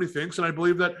closer than everybody thinks. And I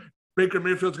believe that Baker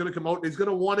Mayfield's going to come out and he's going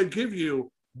to want to give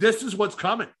you This is what's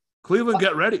coming. Cleveland,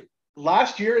 get ready.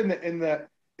 Last year in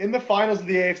the finals of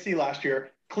the AFC last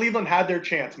year, Cleveland had their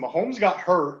chance. Mahomes got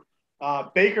hurt.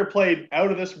 Baker played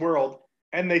out of this world,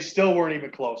 and they still weren't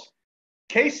even close.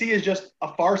 KC is just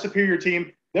a far superior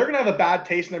team. They're going to have a bad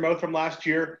taste in their mouth from last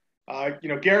year.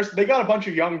 Garrison, they got a bunch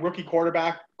of young rookie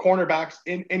cornerbacks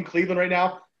in Cleveland right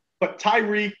now. But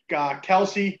Tyreek,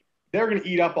 Kelsey, they're going to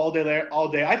eat up all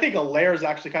day. I think Allaire is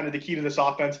actually kind of the key to this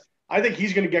offense. I think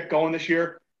he's going to get going this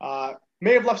year.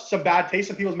 May have left some bad taste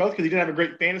in people's mouth because he didn't have a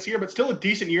great fantasy year, but still a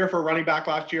decent year for a running back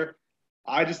last year.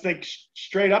 I just think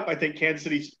straight up, I think Kansas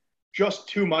City's just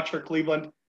too much for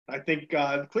Cleveland. I think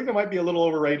Cleveland might be a little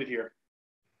overrated here.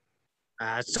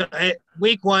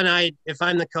 Week one, if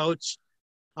I'm the coach,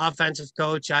 offensive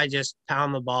coach, I just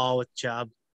pound the ball with Chubb.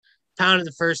 Pounded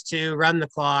the first two, run the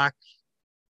clock,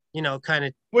 kind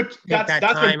of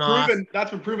that's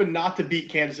been proven not to beat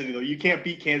Kansas City, though. You can't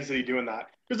beat Kansas City doing that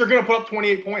because they're going to put up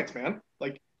 28 points, man.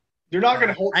 Like, you're not going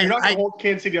to hold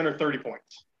Kansas City under 30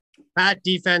 points. That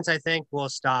defense, I think, will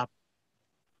stop.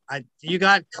 You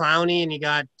got Clowney and you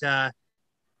got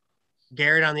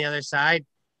Garrett on the other side.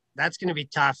 That's going to be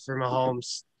tough for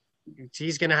Mahomes.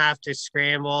 He's going to have to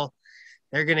scramble.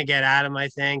 They're going to get at him, I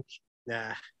think.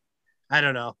 I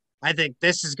don't know. I think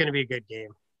this is going to be a good game.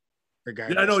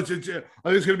 Regardless. Yeah, I know. I think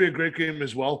it's going to be a great game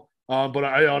as well. But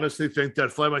I honestly think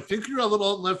that Flem, I think you're a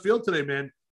little out in left field today,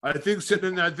 man. I think sitting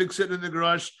in the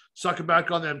garage, sucking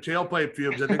back on them tailpipe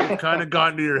fumes, I think it's kind of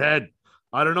gotten to your head.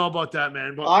 I don't know about that,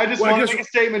 man. But I just want to make a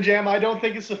statement, Jam. I don't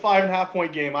think it's a 5.5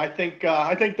 point game. I think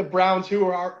the Browns, who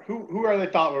are they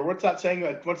thought were? What's that saying?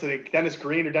 What's it? Dennis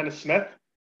Green or Dennis Smith?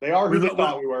 They are who they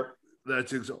thought we were.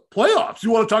 That's exactly playoffs. You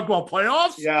want to talk about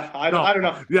playoffs? Yeah, I don't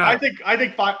know. Yeah, I think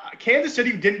Kansas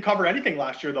City didn't cover anything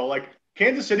last year though. Like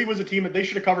Kansas City was a team that they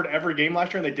should have covered every game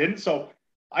last year and they didn't. So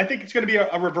I think it's going to be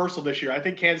a reversal this year. I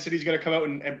think Kansas City's going to come out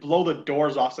and blow the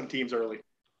doors off some teams early.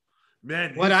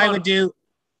 Man, what I would do.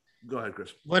 Go ahead,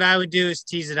 Chris. What I would do is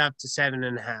tease it up to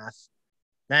 7.5.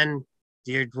 Then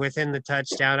you're within the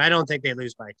touchdown. I don't think they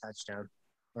lose by a touchdown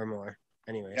or more.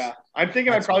 Anyways. Yeah, I'm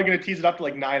thinking I'm probably going to tease it up to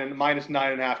like minus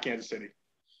 9.5 Kansas City,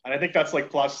 and I think that's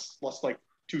like plus like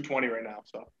 220 right now.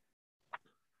 So.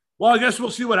 Well, I guess we'll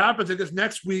see what happens. I guess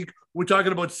next week we're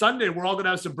talking about Sunday. We're all going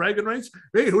to have some bragging rights.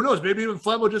 Hey, who knows? Maybe even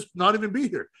Flem will just not even be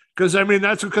here. Because, I mean,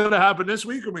 that's what could have happened this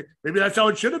week. I mean, maybe that's how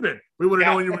it should have been. We would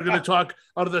have known you were going to talk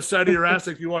out of the side of your ass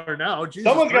like you are now. Jesus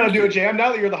Someone's got to do it, Jam.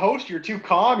 Now that you're the host, you're too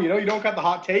calm. You don't got the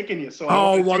hot take in you. So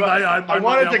I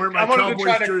wanted to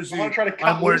try to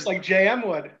cut loose like JM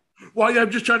would. Well, yeah, I'm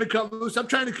just trying to cut loose. I'm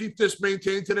trying to keep this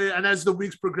maintained today. And as the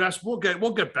weeks progress, we'll get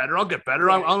better. I'll get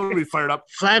better. I'll be fired up.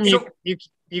 Flem,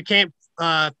 you can't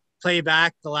play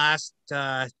back the last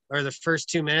or the first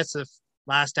 2 minutes of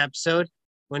last episode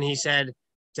when he said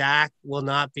Dak will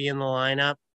not be in the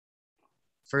lineup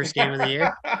first game of the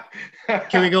year.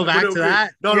 Can we go back to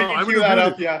that? No, I'm gonna that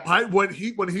up. Yeah. When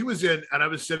he was in and I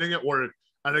was sitting at work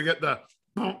and I get the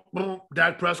boom, boom,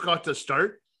 Dak Prescott to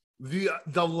start the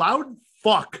loud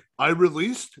fuck I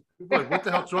released. Like, what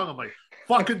the hell's wrong? I'm like,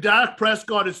 fucking Dak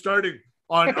Prescott is starting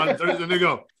on Thursday. And they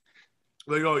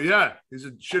go, yeah, he's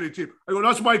a shitty team. I go,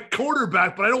 that's my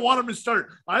quarterback, but I don't want him to start.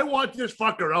 I want this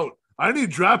fucker out. I need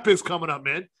draft picks coming up,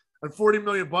 man. And $40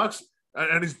 million,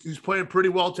 and he's playing pretty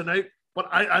well tonight. But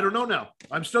I don't know now.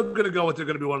 I'm still going to go with they're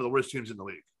going to be one of the worst teams in the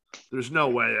league. There's no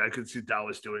way I could see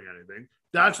Dallas doing anything.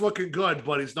 That's looking good,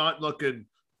 but he's not looking.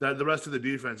 That the rest of the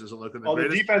defense isn't looking the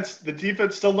greatest. The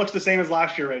defense still looks the same as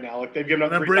last year right now. Like they've given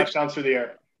up 3 touchdowns through the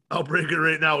air. I'll break it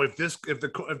right now. If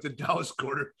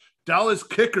the Dallas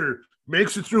kicker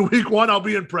makes it through week 1, I'll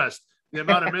be impressed. The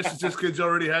amount of misses this kid's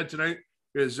already had tonight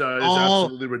is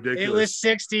absolutely ridiculous. It was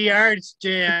 60 yards,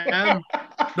 JM.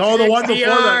 No, the one before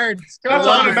that. That's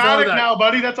automatic now,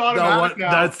 buddy. That's automatic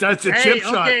now. That's a chip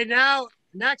shot. Okay, now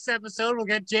next episode we'll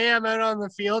get JM out on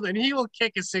the field and he will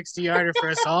kick a 60-yarder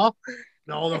for us all.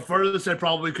 No, the furthest I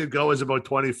probably could go is about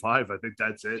 25. I think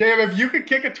that's it. Damn, if you could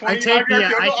kick a 25-yard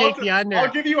field goal, I take the under.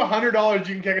 I'll give you $100.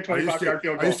 You can kick a 25-yard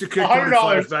field goal. I used to kick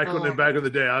 25 back in the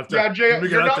day.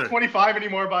 You're not 25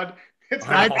 anymore, bud.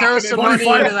 I'd throw some money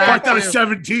into that. That was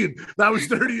 17. That was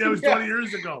 30. That was 20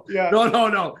 years ago. Yeah.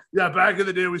 No. Yeah, back in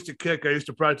the day, we used to kick. I used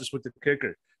to practice with the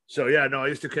kicker. So, yeah, no, I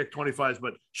used to kick 25s,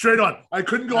 but straight on. I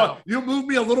couldn't go on. You moved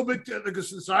me a little bit to the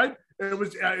side, and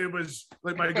it was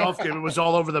like my golf game. It was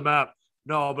all over the map.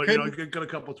 No, but you got a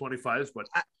couple 25s, but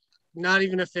not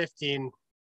even a 15.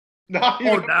 Not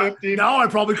even a 15. Now I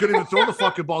probably couldn't even throw the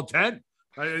fucking ball 10.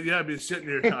 I'd be sitting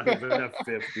here not even at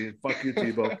 15. Fuck you,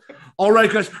 Tebow. All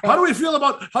right, guys. How do we feel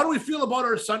about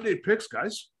our Sunday picks,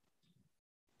 guys?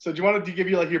 So do you want to give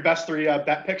you like your best 3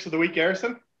 bet picks of the week,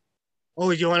 Garrison?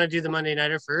 Oh, you want to do the Monday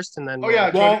Nighter first, and then? Oh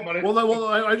yeah.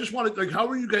 I just wanted, like, how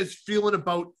are you guys feeling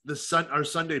about our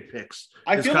Sunday picks?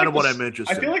 Is kind of what I'm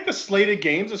interested. I feel like the slated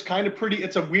games is kind of pretty.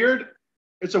 It's a weird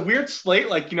slate.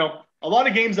 Like, a lot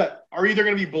of games that are either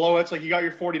going to be blowouts. Like, you got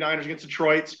your 49ers against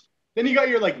Detroit's. Then you got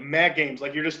your like mad games.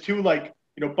 Like, you're just two like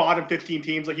bottom 15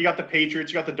 teams. Like, you got the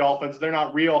Patriots, you got the Dolphins. They're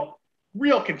not real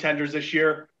contenders this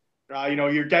year.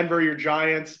 Your Denver, your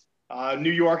Giants,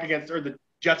 New York or the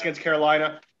Jets against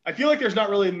Carolina. I feel like there's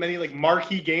not really many like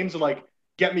marquee games to like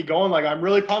get me going. Like, I'm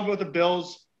really pumped with the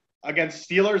Bills against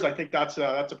Steelers. I think that's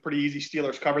a pretty easy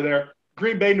Steelers cover there.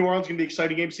 Green Bay, New Orleans, gonna be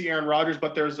exciting game to see Aaron Rodgers,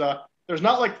 but there's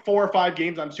not like 4 or 5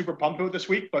 games I'm super pumped with this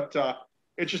week, but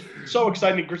it's just so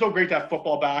exciting. It's so great to have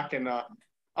football back, and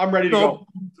I'm ready to go.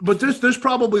 But there's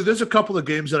a couple of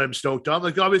games that I'm stoked on.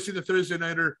 Like, obviously the Thursday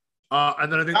nighter,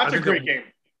 and then I think that's a great game.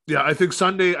 Yeah, I think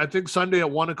Sunday at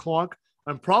 1:00.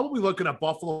 I'm probably looking at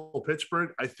Buffalo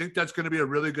Pittsburgh. I think that's going to be a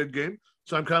really good game.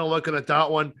 So I'm kind of looking at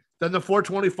that one. Then the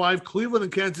 4:25, Cleveland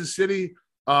and Kansas City.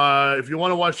 If you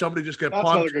want to watch somebody just get pumped.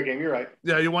 That's another good game. You're right.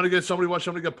 Yeah, you want to watch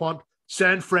somebody get pumped.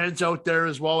 San Fran's out there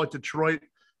as well at Detroit.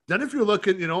 Then if you're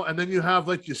looking, and then you have,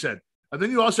 like you said, and then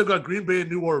you also got Green Bay and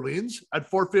New Orleans at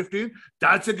 4:15.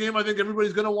 That's a game I think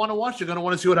everybody's going to want to watch. They're going to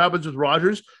want to see what happens with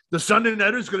Rodgers. The Sunday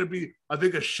nighter is going to be, I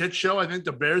think, a shit show. I think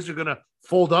the Bears are going to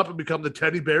fold up and become the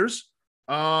Teddy Bears.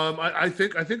 I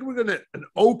think we're gonna an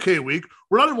okay week.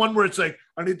 We're not in one where it's like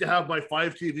I need to have my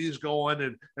 5 TVs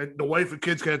going and the wife and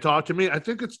kids can't talk to me. I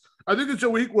think it's a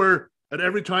week where at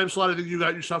every time slot, I think you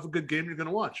got yourself a good game you're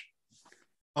gonna watch.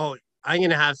 Oh, I'm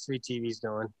gonna have 3 TVs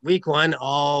going. Week 1,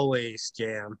 always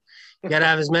jam. You gotta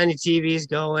have as many TVs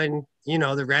going.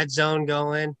 The red zone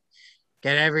going.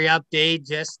 Get every update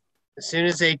just as soon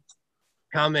as they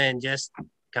come in. Just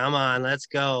come on, let's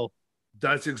go.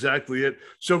 That's exactly it.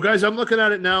 So, guys, I'm looking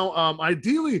at it now.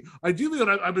 Ideally, and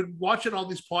I've been watching all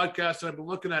these podcasts, and I've been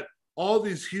looking at all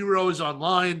these heroes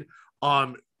online.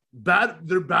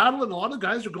 They're battling. A lot of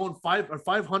guys are going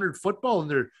 500 football,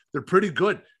 and they're pretty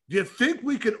good. Do you think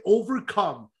we can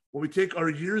overcome when we take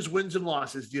our year's wins and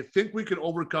losses? Do you think we can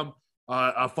overcome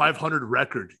a 500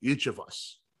 record, each of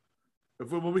us?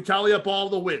 When we tally up all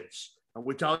the wins and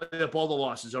we tally up all the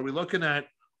losses, are we looking at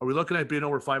being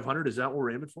over 500? Is that what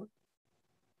we're aiming for?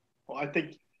 Well, I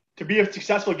think to be a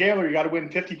successful gambler, you got to win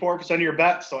 54% of your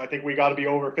bets. So I think we got to be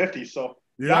over 50. So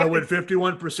you got to win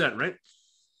 51%, right?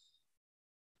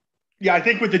 Yeah, I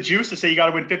think with the juice to say you got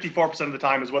to win 54% of the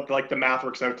time is what the math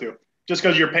works out to. Just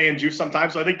because you're paying juice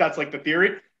sometimes. So I think that's like the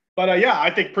theory. But yeah,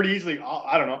 I think pretty easily.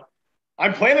 I don't know.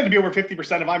 I'm planning to be over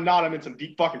 50%. If I'm not, I'm in some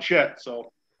deep fucking shit.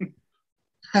 So.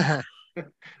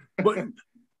 But.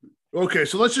 Okay,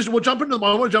 so we'll jump into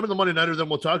the Monday Nighter, then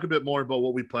we'll talk a bit more about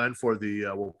what we plan for the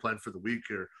week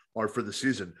here or for the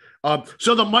season.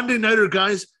 So the Monday Nighter,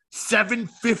 guys,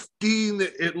 7:15.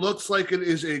 It looks like it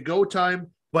is a go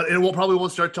time, but it probably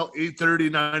won't start till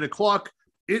 8:30, 9 o'clock.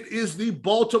 It is the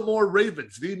Baltimore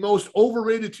Ravens, the most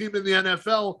overrated team in the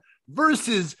NFL,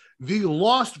 versus the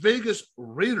Las Vegas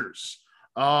Raiders.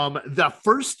 The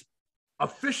first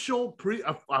official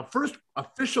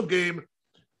game.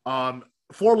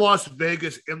 For Las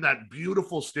Vegas in that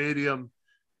beautiful stadium.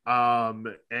 And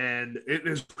it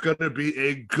is going to be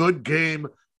a good game.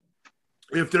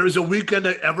 If there's a weekend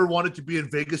I ever wanted to be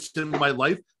in Vegas in my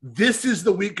life, this is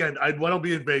the weekend I'd want to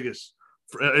be in Vegas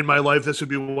in my life. This would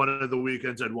be one of the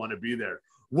weekends I'd want to be there.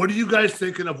 What are you guys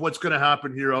thinking of what's going to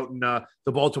happen here out in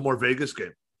the Baltimore-Vegas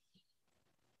game?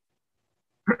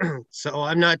 So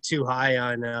I'm not too high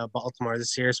on Baltimore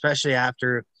this year, especially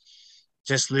after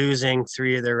just losing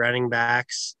 3 of their running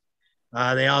backs.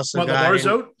 They also got Lamar's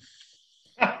out.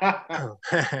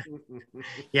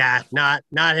 Yeah, not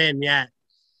him yet.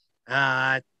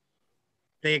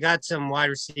 They got some wide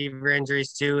receiver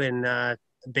injuries too, in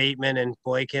Bateman and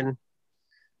Boykin.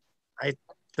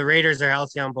 The Raiders are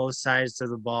healthy on both sides of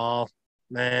the ball,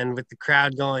 and with the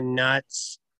crowd going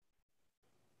nuts,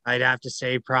 I'd have to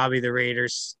say probably the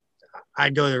Raiders.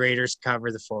 I'd go the Raiders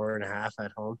cover the 4.5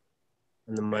 at home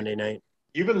on the Monday night.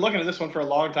 You've been looking at this one for a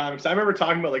long time, because I remember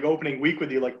talking about like opening week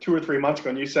with you like 2 or 3 months ago,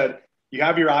 and you said you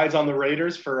have your eyes on the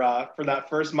Raiders for that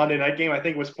first Monday night game. I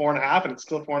think it was 4.5, and it's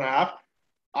still 4.5.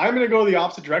 I'm going to go the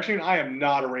opposite direction. I am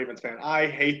not a Ravens fan. I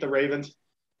hate the Ravens.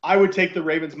 I would take the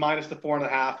Ravens minus the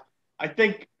 4.5. I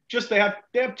think just they have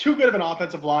too good of an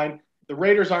offensive line. The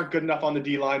Raiders aren't good enough on the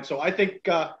D line, so I think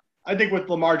with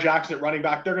Lamar Jackson at running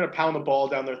back, they're going to pound the ball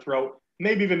down their throat,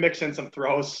 maybe even mix in some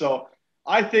throws. So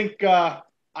I think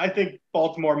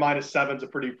Baltimore -7 is a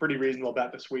pretty reasonable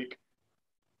bet this week.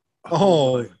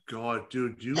 Oh my God,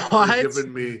 dude! You are what?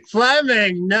 giving me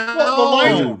Fleming, no.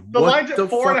 Well, the line's what at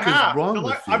the 4.5. fuck is wrong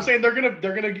with I'm you? saying they're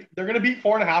gonna beat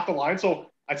 4.5 the line.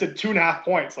 So I said 2.5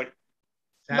 points. Like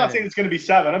I'm not saying it's gonna be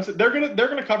 7. I'm saying they're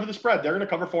gonna cover the spread. They're gonna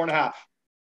cover 4.5.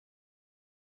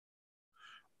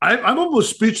 I'm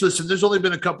almost speechless, and there's only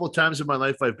been a couple of times in my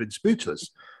life I've been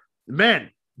speechless. Man,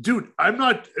 dude, I'm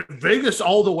not Vegas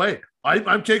all the way.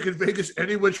 I'm taking Vegas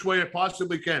any which way I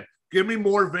possibly can. Give me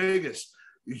more Vegas.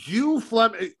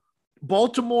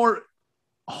 Baltimore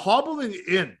hobbling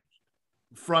in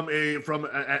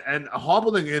and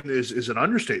hobbling in is an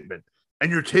understatement.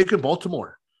 And you're taking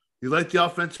Baltimore. You like the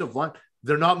offensive line.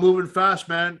 They're not moving fast,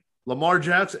 man. Lamar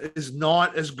Jackson is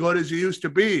not as good as he used to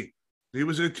be. He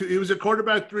was a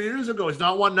quarterback 3 years ago. He's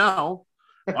not one now.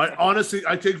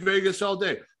 I take Vegas all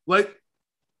day. Like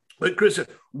Chris said,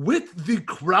 with the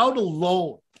crowd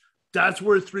alone, that's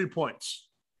worth 3 points.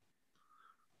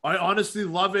 I honestly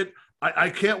love it. I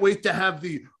can't wait to have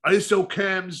the ISO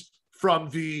cams from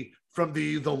the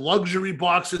luxury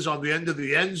boxes on the end of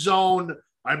the end zone.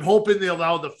 I'm hoping they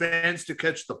allow the fans to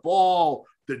catch the ball.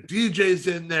 The DJ's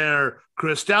in there.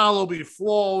 Cristal will be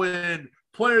flowing.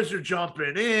 Players are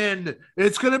jumping in.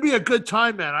 It's going to be a good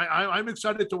time, man. I'm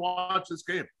excited to watch this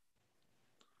game.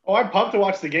 Oh, I'm pumped to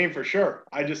watch the game for sure.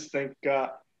 I just think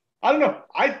I don't know.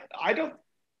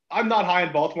 I'm not high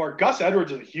in Baltimore. Gus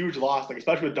Edwards is a huge loss, like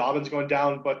especially with Dobbins going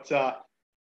down. But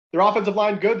their offensive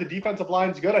line good, the defensive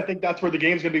line's good. I think that's where the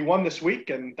game's going to be won this week,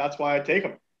 and that's why I take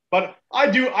them. But I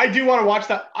do want to watch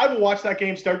that. I will watch that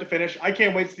game start to finish. I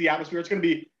can't wait to see the atmosphere. It's going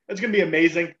to be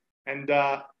amazing. And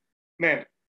man,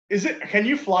 can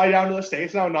you fly down to the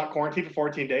States now and not quarantine for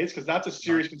 14 days? Because that's a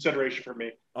serious consideration for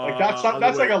me. Like that's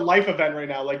like a life event right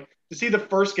now. Like to see the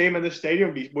first game in this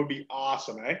stadium would be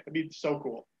awesome, eh? It'd be so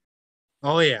cool.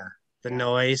 Oh yeah, the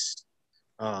noise.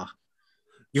 Oh,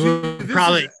 you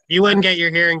wouldn't get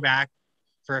your hearing back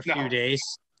for a few days.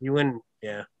 You wouldn't.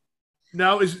 Yeah.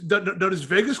 Now does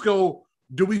Vegas go?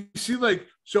 Do we see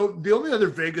so the only other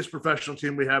Vegas professional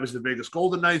team we have is the Vegas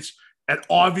Golden Knights, and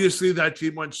obviously that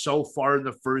team went so far in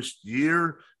the first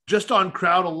year just on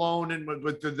crowd alone and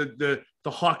with the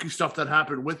hockey stuff that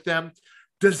happened with them.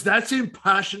 Does that same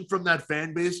passion from that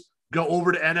fan base go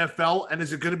over to NFL, and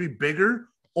is it going to be bigger?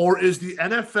 Or is the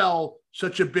NFL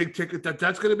such a big ticket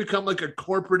that's going to become like a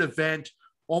corporate event,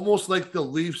 almost like the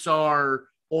Leafs are,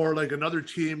 or like another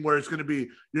team where it's going to be,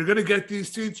 you're going to get these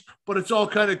seats, but it's all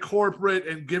kind of corporate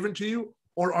and given to you?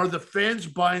 Or are the fans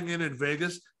buying in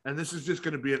Vegas, and this is just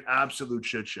going to be an absolute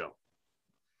shit show?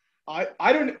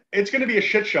 It's going to be a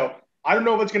shit show. I don't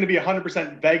know if it's going to be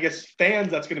 100% Vegas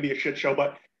fans that's going to be a shit show,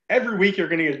 but every week you're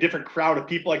going to get a different crowd of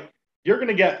people. Like you're going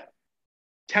to get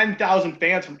 10,000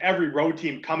 fans from every road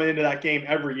team coming into that game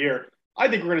every year. I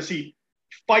think we're going to see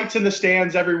fights in the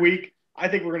stands every week. I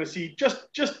think we're going to see just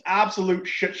absolute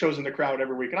shit shows in the crowd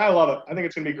every week. And I love it. I think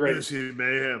it's going to be great. You're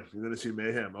going to see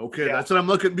mayhem. Okay, yeah. That's what I'm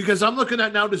looking, because I'm looking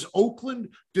at now, did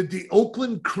the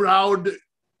Oakland crowd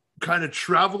kind of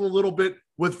travel a little bit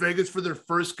with Vegas for their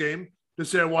first game? To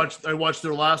say I watched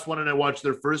their last one and I watched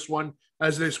their first one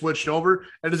as they switched over,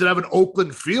 and does it have an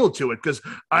Oakland feel to it? Because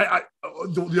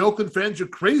the Oakland fans are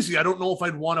crazy. I don't know if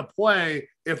I'd want to play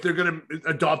if they're going to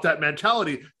adopt that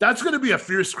mentality. That's going to be a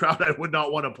fierce crowd I would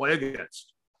not want to play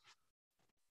against.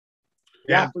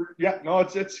 Yeah. No,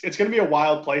 it's going to be a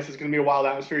wild place. It's going to be a wild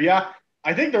atmosphere. Yeah,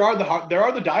 I think there are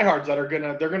the diehards that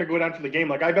they're gonna go down for the game.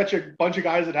 Like I bet you a bunch of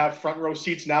guys that have front row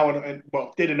seats now and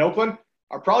did in Oakland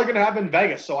are probably going to have in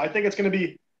Vegas. So I think it's going to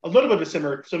be a little bit of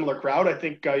a similar crowd. I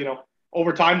think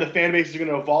over time the fan base is going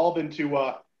to evolve into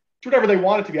whatever they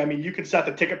want it to be. I mean, you can set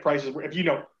the ticket prices. If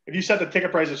you set the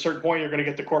ticket price at a certain point, you're going to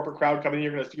get the corporate crowd coming in.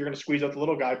 You're going to squeeze out the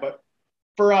little guy. But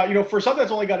for something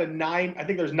that's only got I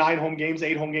think there's 8 home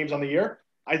games on the year.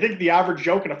 I think the average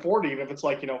Joe can afford it, even if it's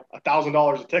like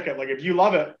 $1,000 a ticket. Like if you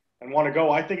love it and want to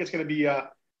go, I think it's going to be.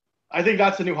 I think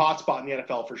that's the new hotspot in the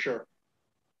NFL for sure.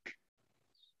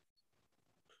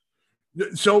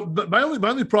 So my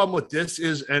only problem with this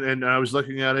is, and I was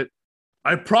looking at it,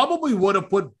 I probably would have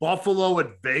put Buffalo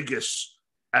at Vegas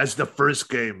as the first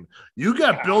game. You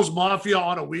got Bills Mafia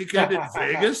on a weekend in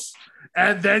Vegas,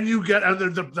 and then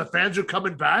the fans are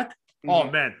coming back. Mm-hmm.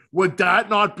 Oh man, would that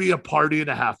not be a party and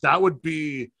a half? That would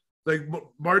be like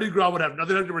Mardi Gras would have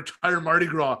nothing to retire Mardi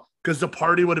Gras because the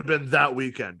party would have been that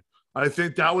weekend. I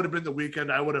think that would have been the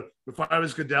weekend. If I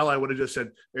was Goodell, I would have just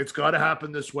said, it's got to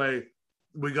happen this way.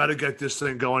 We got to get this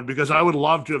thing going, because I would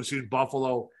love to have seen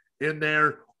Buffalo in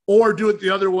there, or do it the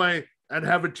other way and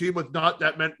have a team with not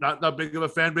that big of a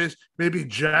fan base, maybe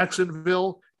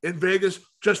Jacksonville in Vegas,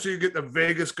 just so you get the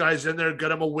Vegas guys in there, get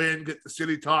them a win, get the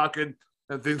city talking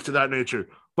and things to that nature.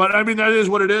 But I mean, that is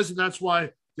what it is, and that's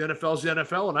why the NFL is the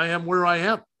NFL, and I am where I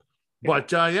am.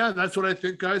 But yeah, that's what I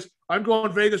think, guys. I'm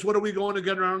going Vegas. What are we going to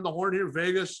get around the horn here?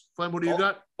 Vegas. Flem, what do you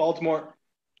got? Baltimore.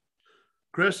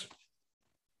 Chris?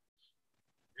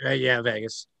 Yeah,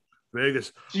 Vegas.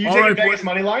 Vegas. So you taking Vegas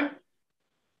money line?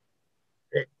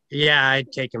 Yeah,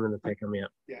 I'd take him in the pick 'em. Yeah.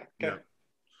 Okay. Yeah,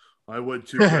 I would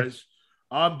too, guys.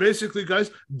 Basically,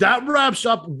 guys, that wraps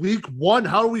up week 1.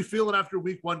 How are we feeling after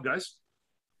week 1, guys?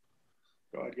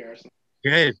 Go ahead, Garrison.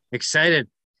 Good. Excited.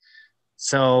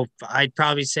 So I'd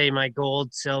probably say my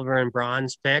gold, silver, and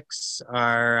bronze picks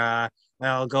are,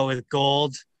 I'll go with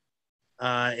gold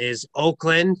is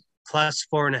Oakland plus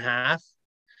 4.5.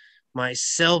 My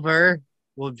silver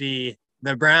will be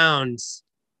the Browns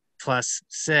plus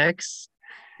 6.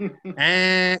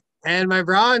 and my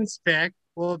bronze pick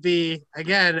will be,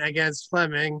 again, against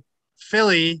Fleming,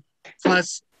 Philly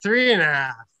plus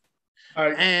 3.5. All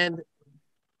right. And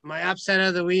my upset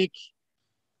of the week,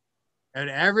 out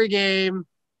of every game,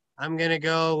 I'm going to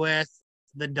go with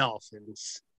the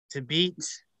Dolphins to beat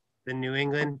the New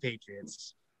England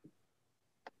Patriots.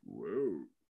 Whoa.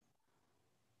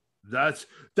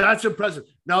 That's impressive.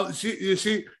 Now, you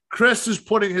see, Chris is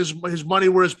putting his money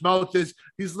where his mouth is.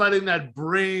 He's letting that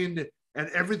brain and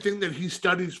everything that he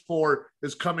studies for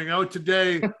is coming out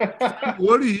today.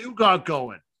 What do you got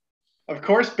going? Of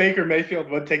course, Baker Mayfield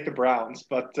would take the Browns,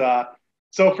 but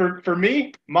so for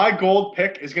me, my gold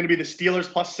pick is going to be the Steelers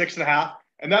plus 6.5,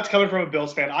 and that's coming from a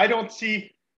Bills fan. I don't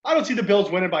see the Bills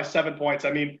winning by 7 points.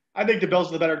 I mean, I think the Bills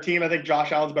are the better team. I think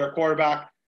Josh Allen's a better quarterback,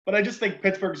 but I just think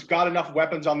Pittsburgh's got enough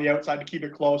weapons on the outside to keep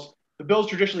it close. The Bills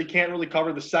traditionally can't really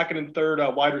cover the second and third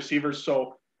wide receivers,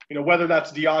 so whether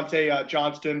that's Deontay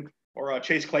Johnston or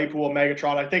Chase Claypool,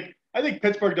 Megatron, I think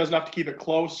Pittsburgh does enough to keep it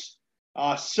close.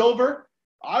 Silver,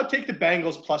 I'll take the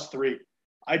Bengals plus 3.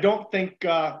 I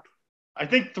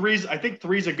think three's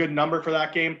a good number for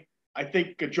that game. I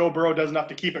think Joe Burrow does enough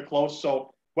to keep it close.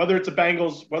 So whether the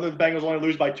Bengals only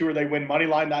lose by 2 or they win money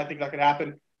line, I think that could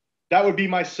happen. That would be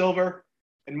my silver,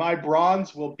 and my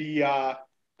bronze will be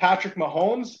Patrick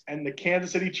Mahomes and the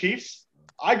Kansas City Chiefs.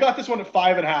 I got this one at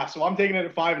 5.5, so I'm taking it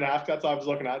at 5.5. That's what I was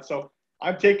looking at. So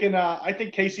I'm taking. I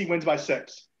think KC wins by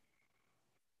 6.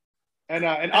 And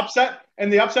the upset,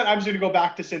 I'm just going to go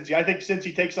back to Cincy. I think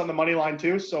Cincy takes on the money line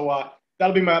too. So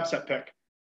that'll be my upset pick.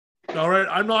 All right.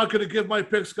 I'm not going to give my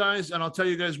picks, guys, and I'll tell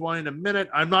you guys why in a minute.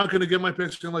 I'm not going to give my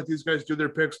picks and let these guys do their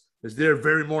picks, as they're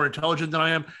very more intelligent than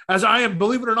I am. As I am,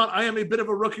 believe it or not, I am a bit of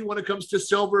a rookie when it comes to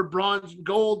silver, bronze, and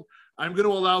gold. I'm going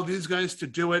to allow these guys to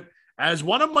do it. As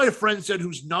one of my friends said,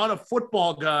 who's not a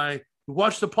football guy, who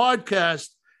watched the podcast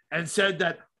and said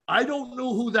that, I don't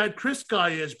know who that Chris guy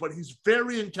is, but he's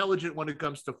very intelligent when it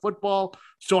comes to football.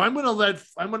 So I'm going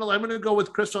to go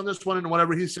with Chris on this one, and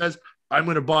whatever he says, I'm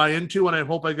going to buy into, and I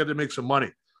hope I get to make some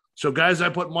money. So guys, I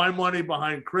put my money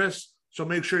behind Chris. So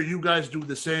make sure you guys do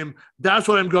the same. That's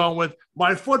what I'm going with.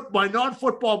 My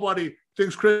non-football buddy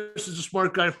thinks Chris is a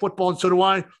smart guy in football, and so do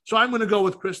I. So I'm going to go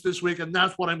with Chris this week, and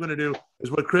that's what I'm going to do,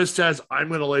 is what Chris says I'm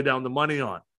going to lay down the money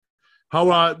on. So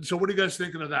what are you guys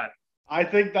thinking of that? I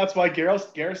think that's why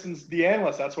Garrison's the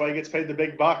analyst. That's why he gets paid the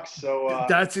big bucks. So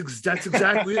that's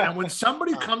exactly it. And when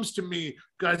somebody comes to me,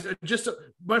 guys,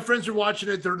 my friends are watching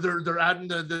it. They're adding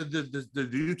the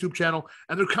YouTube channel,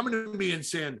 and they're coming to me and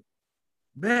saying,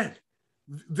 "Man,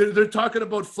 they're talking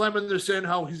about Fleming. They're saying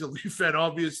how he's a Leaf fan,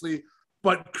 obviously."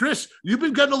 But Chris, you've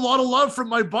been getting a lot of love from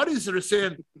my buddies that are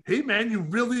saying, "Hey, man, you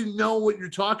really know what you're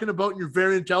talking about, and you're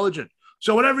very intelligent."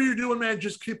 So whatever you're doing, man,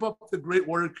 just keep up the great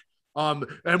work. And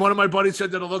one of my buddies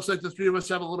said that it looks like the three of us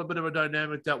have a little bit of a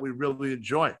dynamic that we really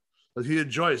enjoy. That he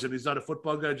enjoys, and he's not a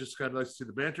football guy, just kind of likes to see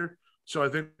the banter. So I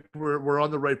think we're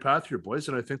on the right path here, boys,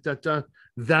 and I think that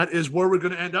that is where we're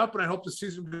going to end up. And I hope the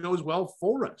season goes well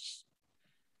for us.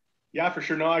 Yeah, for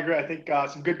sure. No, I agree. I think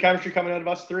some good chemistry coming out of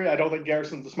us three. I don't think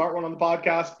Garrison's the smart one on the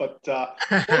podcast, but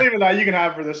we'll leave it that. You can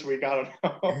have for this week. I don't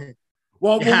know.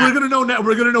 Well, we're gonna know.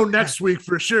 We're gonna know next week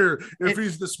for sure if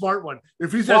he's the smart one.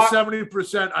 If he's at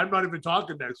 70%, I'm not even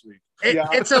talking next week.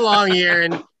 It's a long year,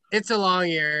 and it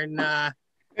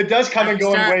does come and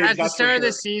go in waves. At the start of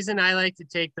the season, I like to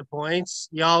take the points.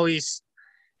 You always,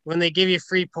 when they give you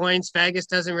free points, Vegas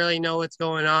doesn't really know what's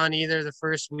going on either. The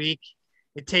first week,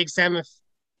 it takes them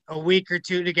a week or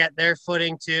two to get their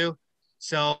footing too.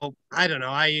 So I don't know.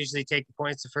 I usually take the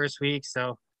points the first week.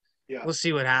 So we'll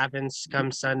see what happens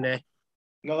come Sunday.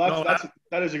 No,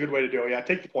 that is a good way to do it. Yeah,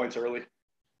 take the points early.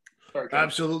 Sorry,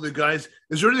 absolutely, guys.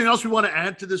 Is there anything else we want to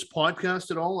add to this podcast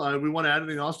at all? We want to add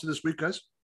anything else to this week, guys?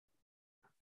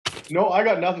 No, I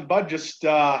got nothing, bud. Just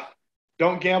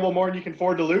don't gamble more than you can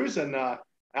afford to lose, and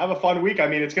have a fun week. I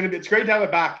mean, it's great to have it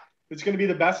back. it's going to be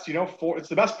the best, it's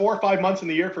the best 4 or 5 months in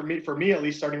the year for me at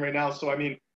least, starting right now. So, I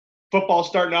mean, football's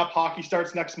starting up, hockey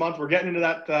starts next month. We're getting into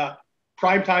that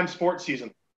primetime sports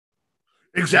season.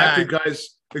 Exactly,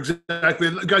 guys.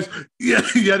 Exactly. Guys,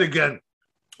 yet again,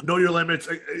 know your limits.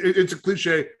 It's a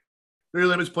cliche. Know your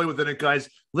limits, play within it, guys.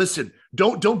 Listen,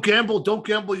 don't gamble. Don't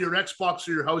gamble your Xbox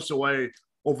or your house away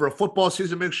over a football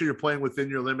season. Make sure you're playing within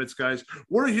your limits, guys.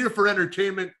 We're here for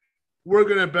entertainment. We're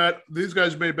going to bet. These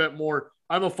guys may bet more.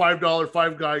 I'm a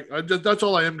 $5 guy. That's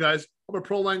all I am, guys. I'm a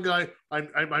pro line guy.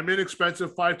 I'm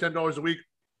inexpensive, $5, $10 a week,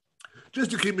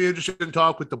 just to keep me interested in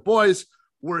talk with the boys.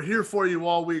 We're here for you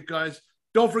all week, guys.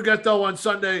 Don't forget, though, on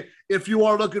Sunday, if you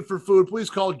are looking for food, please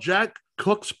call Jack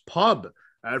Cook's Pub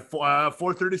at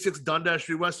 436 Dundas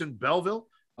Street West in Belleville.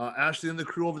 Ashley and the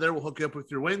crew over there will hook you up with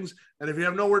your wings. And if you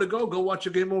have nowhere to go watch a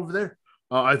game over there.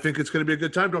 I think it's going to be a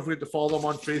good time. Don't forget to follow them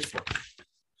on Facebook.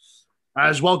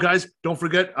 As well, guys, don't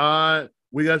forget,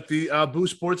 we got the Boo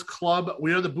Sports Club.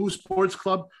 We are the Boo Sports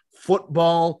Club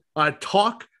football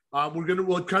talk.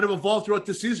 We'll kind of evolve throughout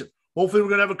the season. Hopefully, we're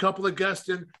going to have a couple of guests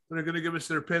in that are going to give us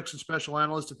their picks and special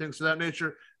analysts and things of that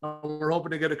nature. We're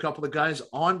hoping to get a couple of guys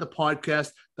on the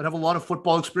podcast that have a lot of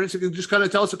football experience and can just kind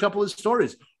of tell us a couple of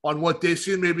stories on what they've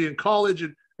seen maybe in college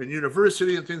and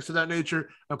university and things of that nature,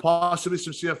 and possibly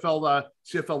some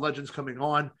CFL legends coming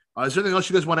on. Is there anything else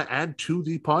you guys want to add to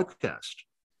the podcast?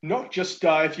 No, just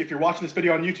if you're watching this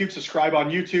video on YouTube, subscribe on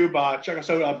YouTube. Check us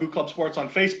out, BOOclub Sports on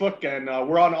Facebook, and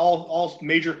we're on all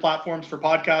major platforms for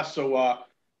podcasts. So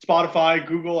Spotify,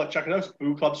 Google, check it out,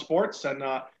 BOOclub Sports, and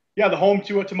the home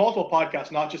to multiple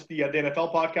podcasts, not just the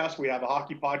NFL podcast. We have a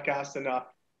hockey podcast, and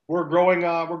we're growing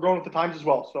with the times as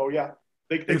well. So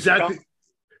big things.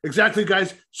 Exactly,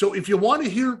 guys. So if you want to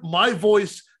hear my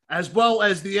voice, as well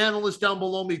as the analyst down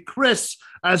below me, Chris,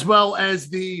 as well as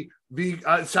the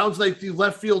sounds like the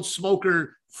left field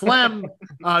smoker, Flem,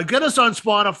 get us on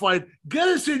Spotify. Get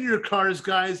us in your cars,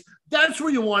 guys. That's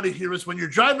where you want to hear us when you're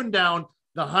driving down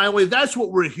the highway. That's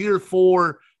what we're here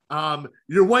for.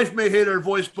 Your wife may hate our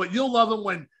voice, but you'll love them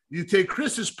when you take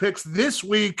Chris's picks this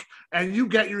week and you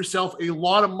get yourself a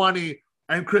lot of money,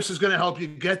 and Chris is going to help you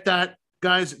get that.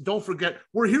 Guys, don't forget,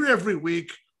 we're here every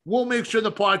week. We'll make sure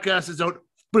the podcast is out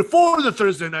before the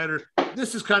Thursday nighter.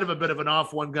 This is kind of a bit of an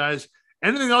off one, guys.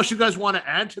 Anything else you guys want to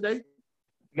add today?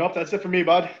 Nope, that's it for me,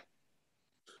 bud.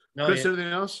 No, Chris, anything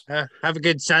else? Have a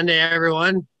good Sunday,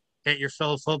 everyone. Get your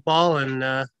fill of football,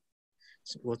 and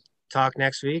we'll talk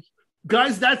next week.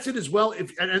 Guys, that's it as well.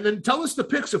 And then tell us the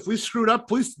picks. If we screwed up,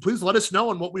 please let us know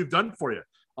on what we've done for you.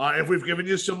 If we've given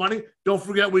you some money, don't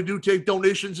forget we do take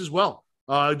donations as well.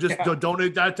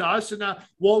 Donate that to us, and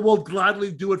we'll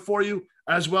gladly do it for you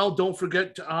as well. Don't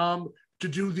forget to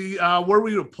do the where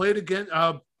we play it again.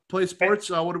 Play sports.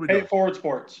 What do we do? Pay It Forward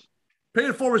Sports. Pay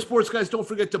It Forward Sports, guys. Don't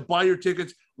forget to buy your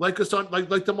tickets. Like us on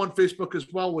like them on Facebook as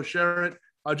well. We'll share it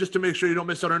just to make sure you don't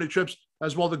miss out on any trips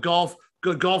as well. The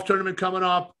good golf tournament coming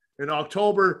up in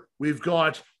October. We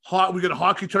got a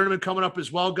hockey tournament coming up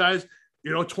as well, guys.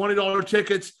 $20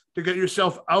 tickets to get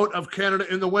yourself out of Canada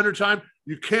in the wintertime.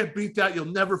 You can't beat that. You'll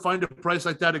never find a price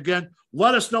like that again.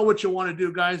 Let us know what you want to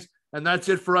do, guys. And that's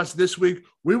it for us this week.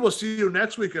 We will see you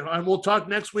next week, and we'll talk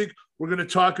next week. We're going to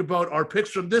talk about our picks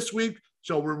from this week.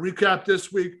 So we'll recap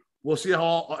this week. We'll see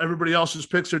how everybody else's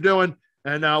picks are doing,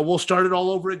 and we'll start it all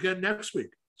over again next week.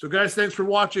 So, guys, thanks for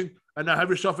watching, and have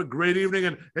yourself a great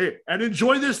evening. And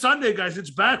enjoy this Sunday, guys.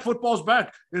 It's back. Football's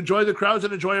back. Enjoy the crowds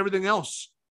and enjoy everything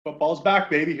else. Football's back,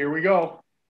 baby. Here we go.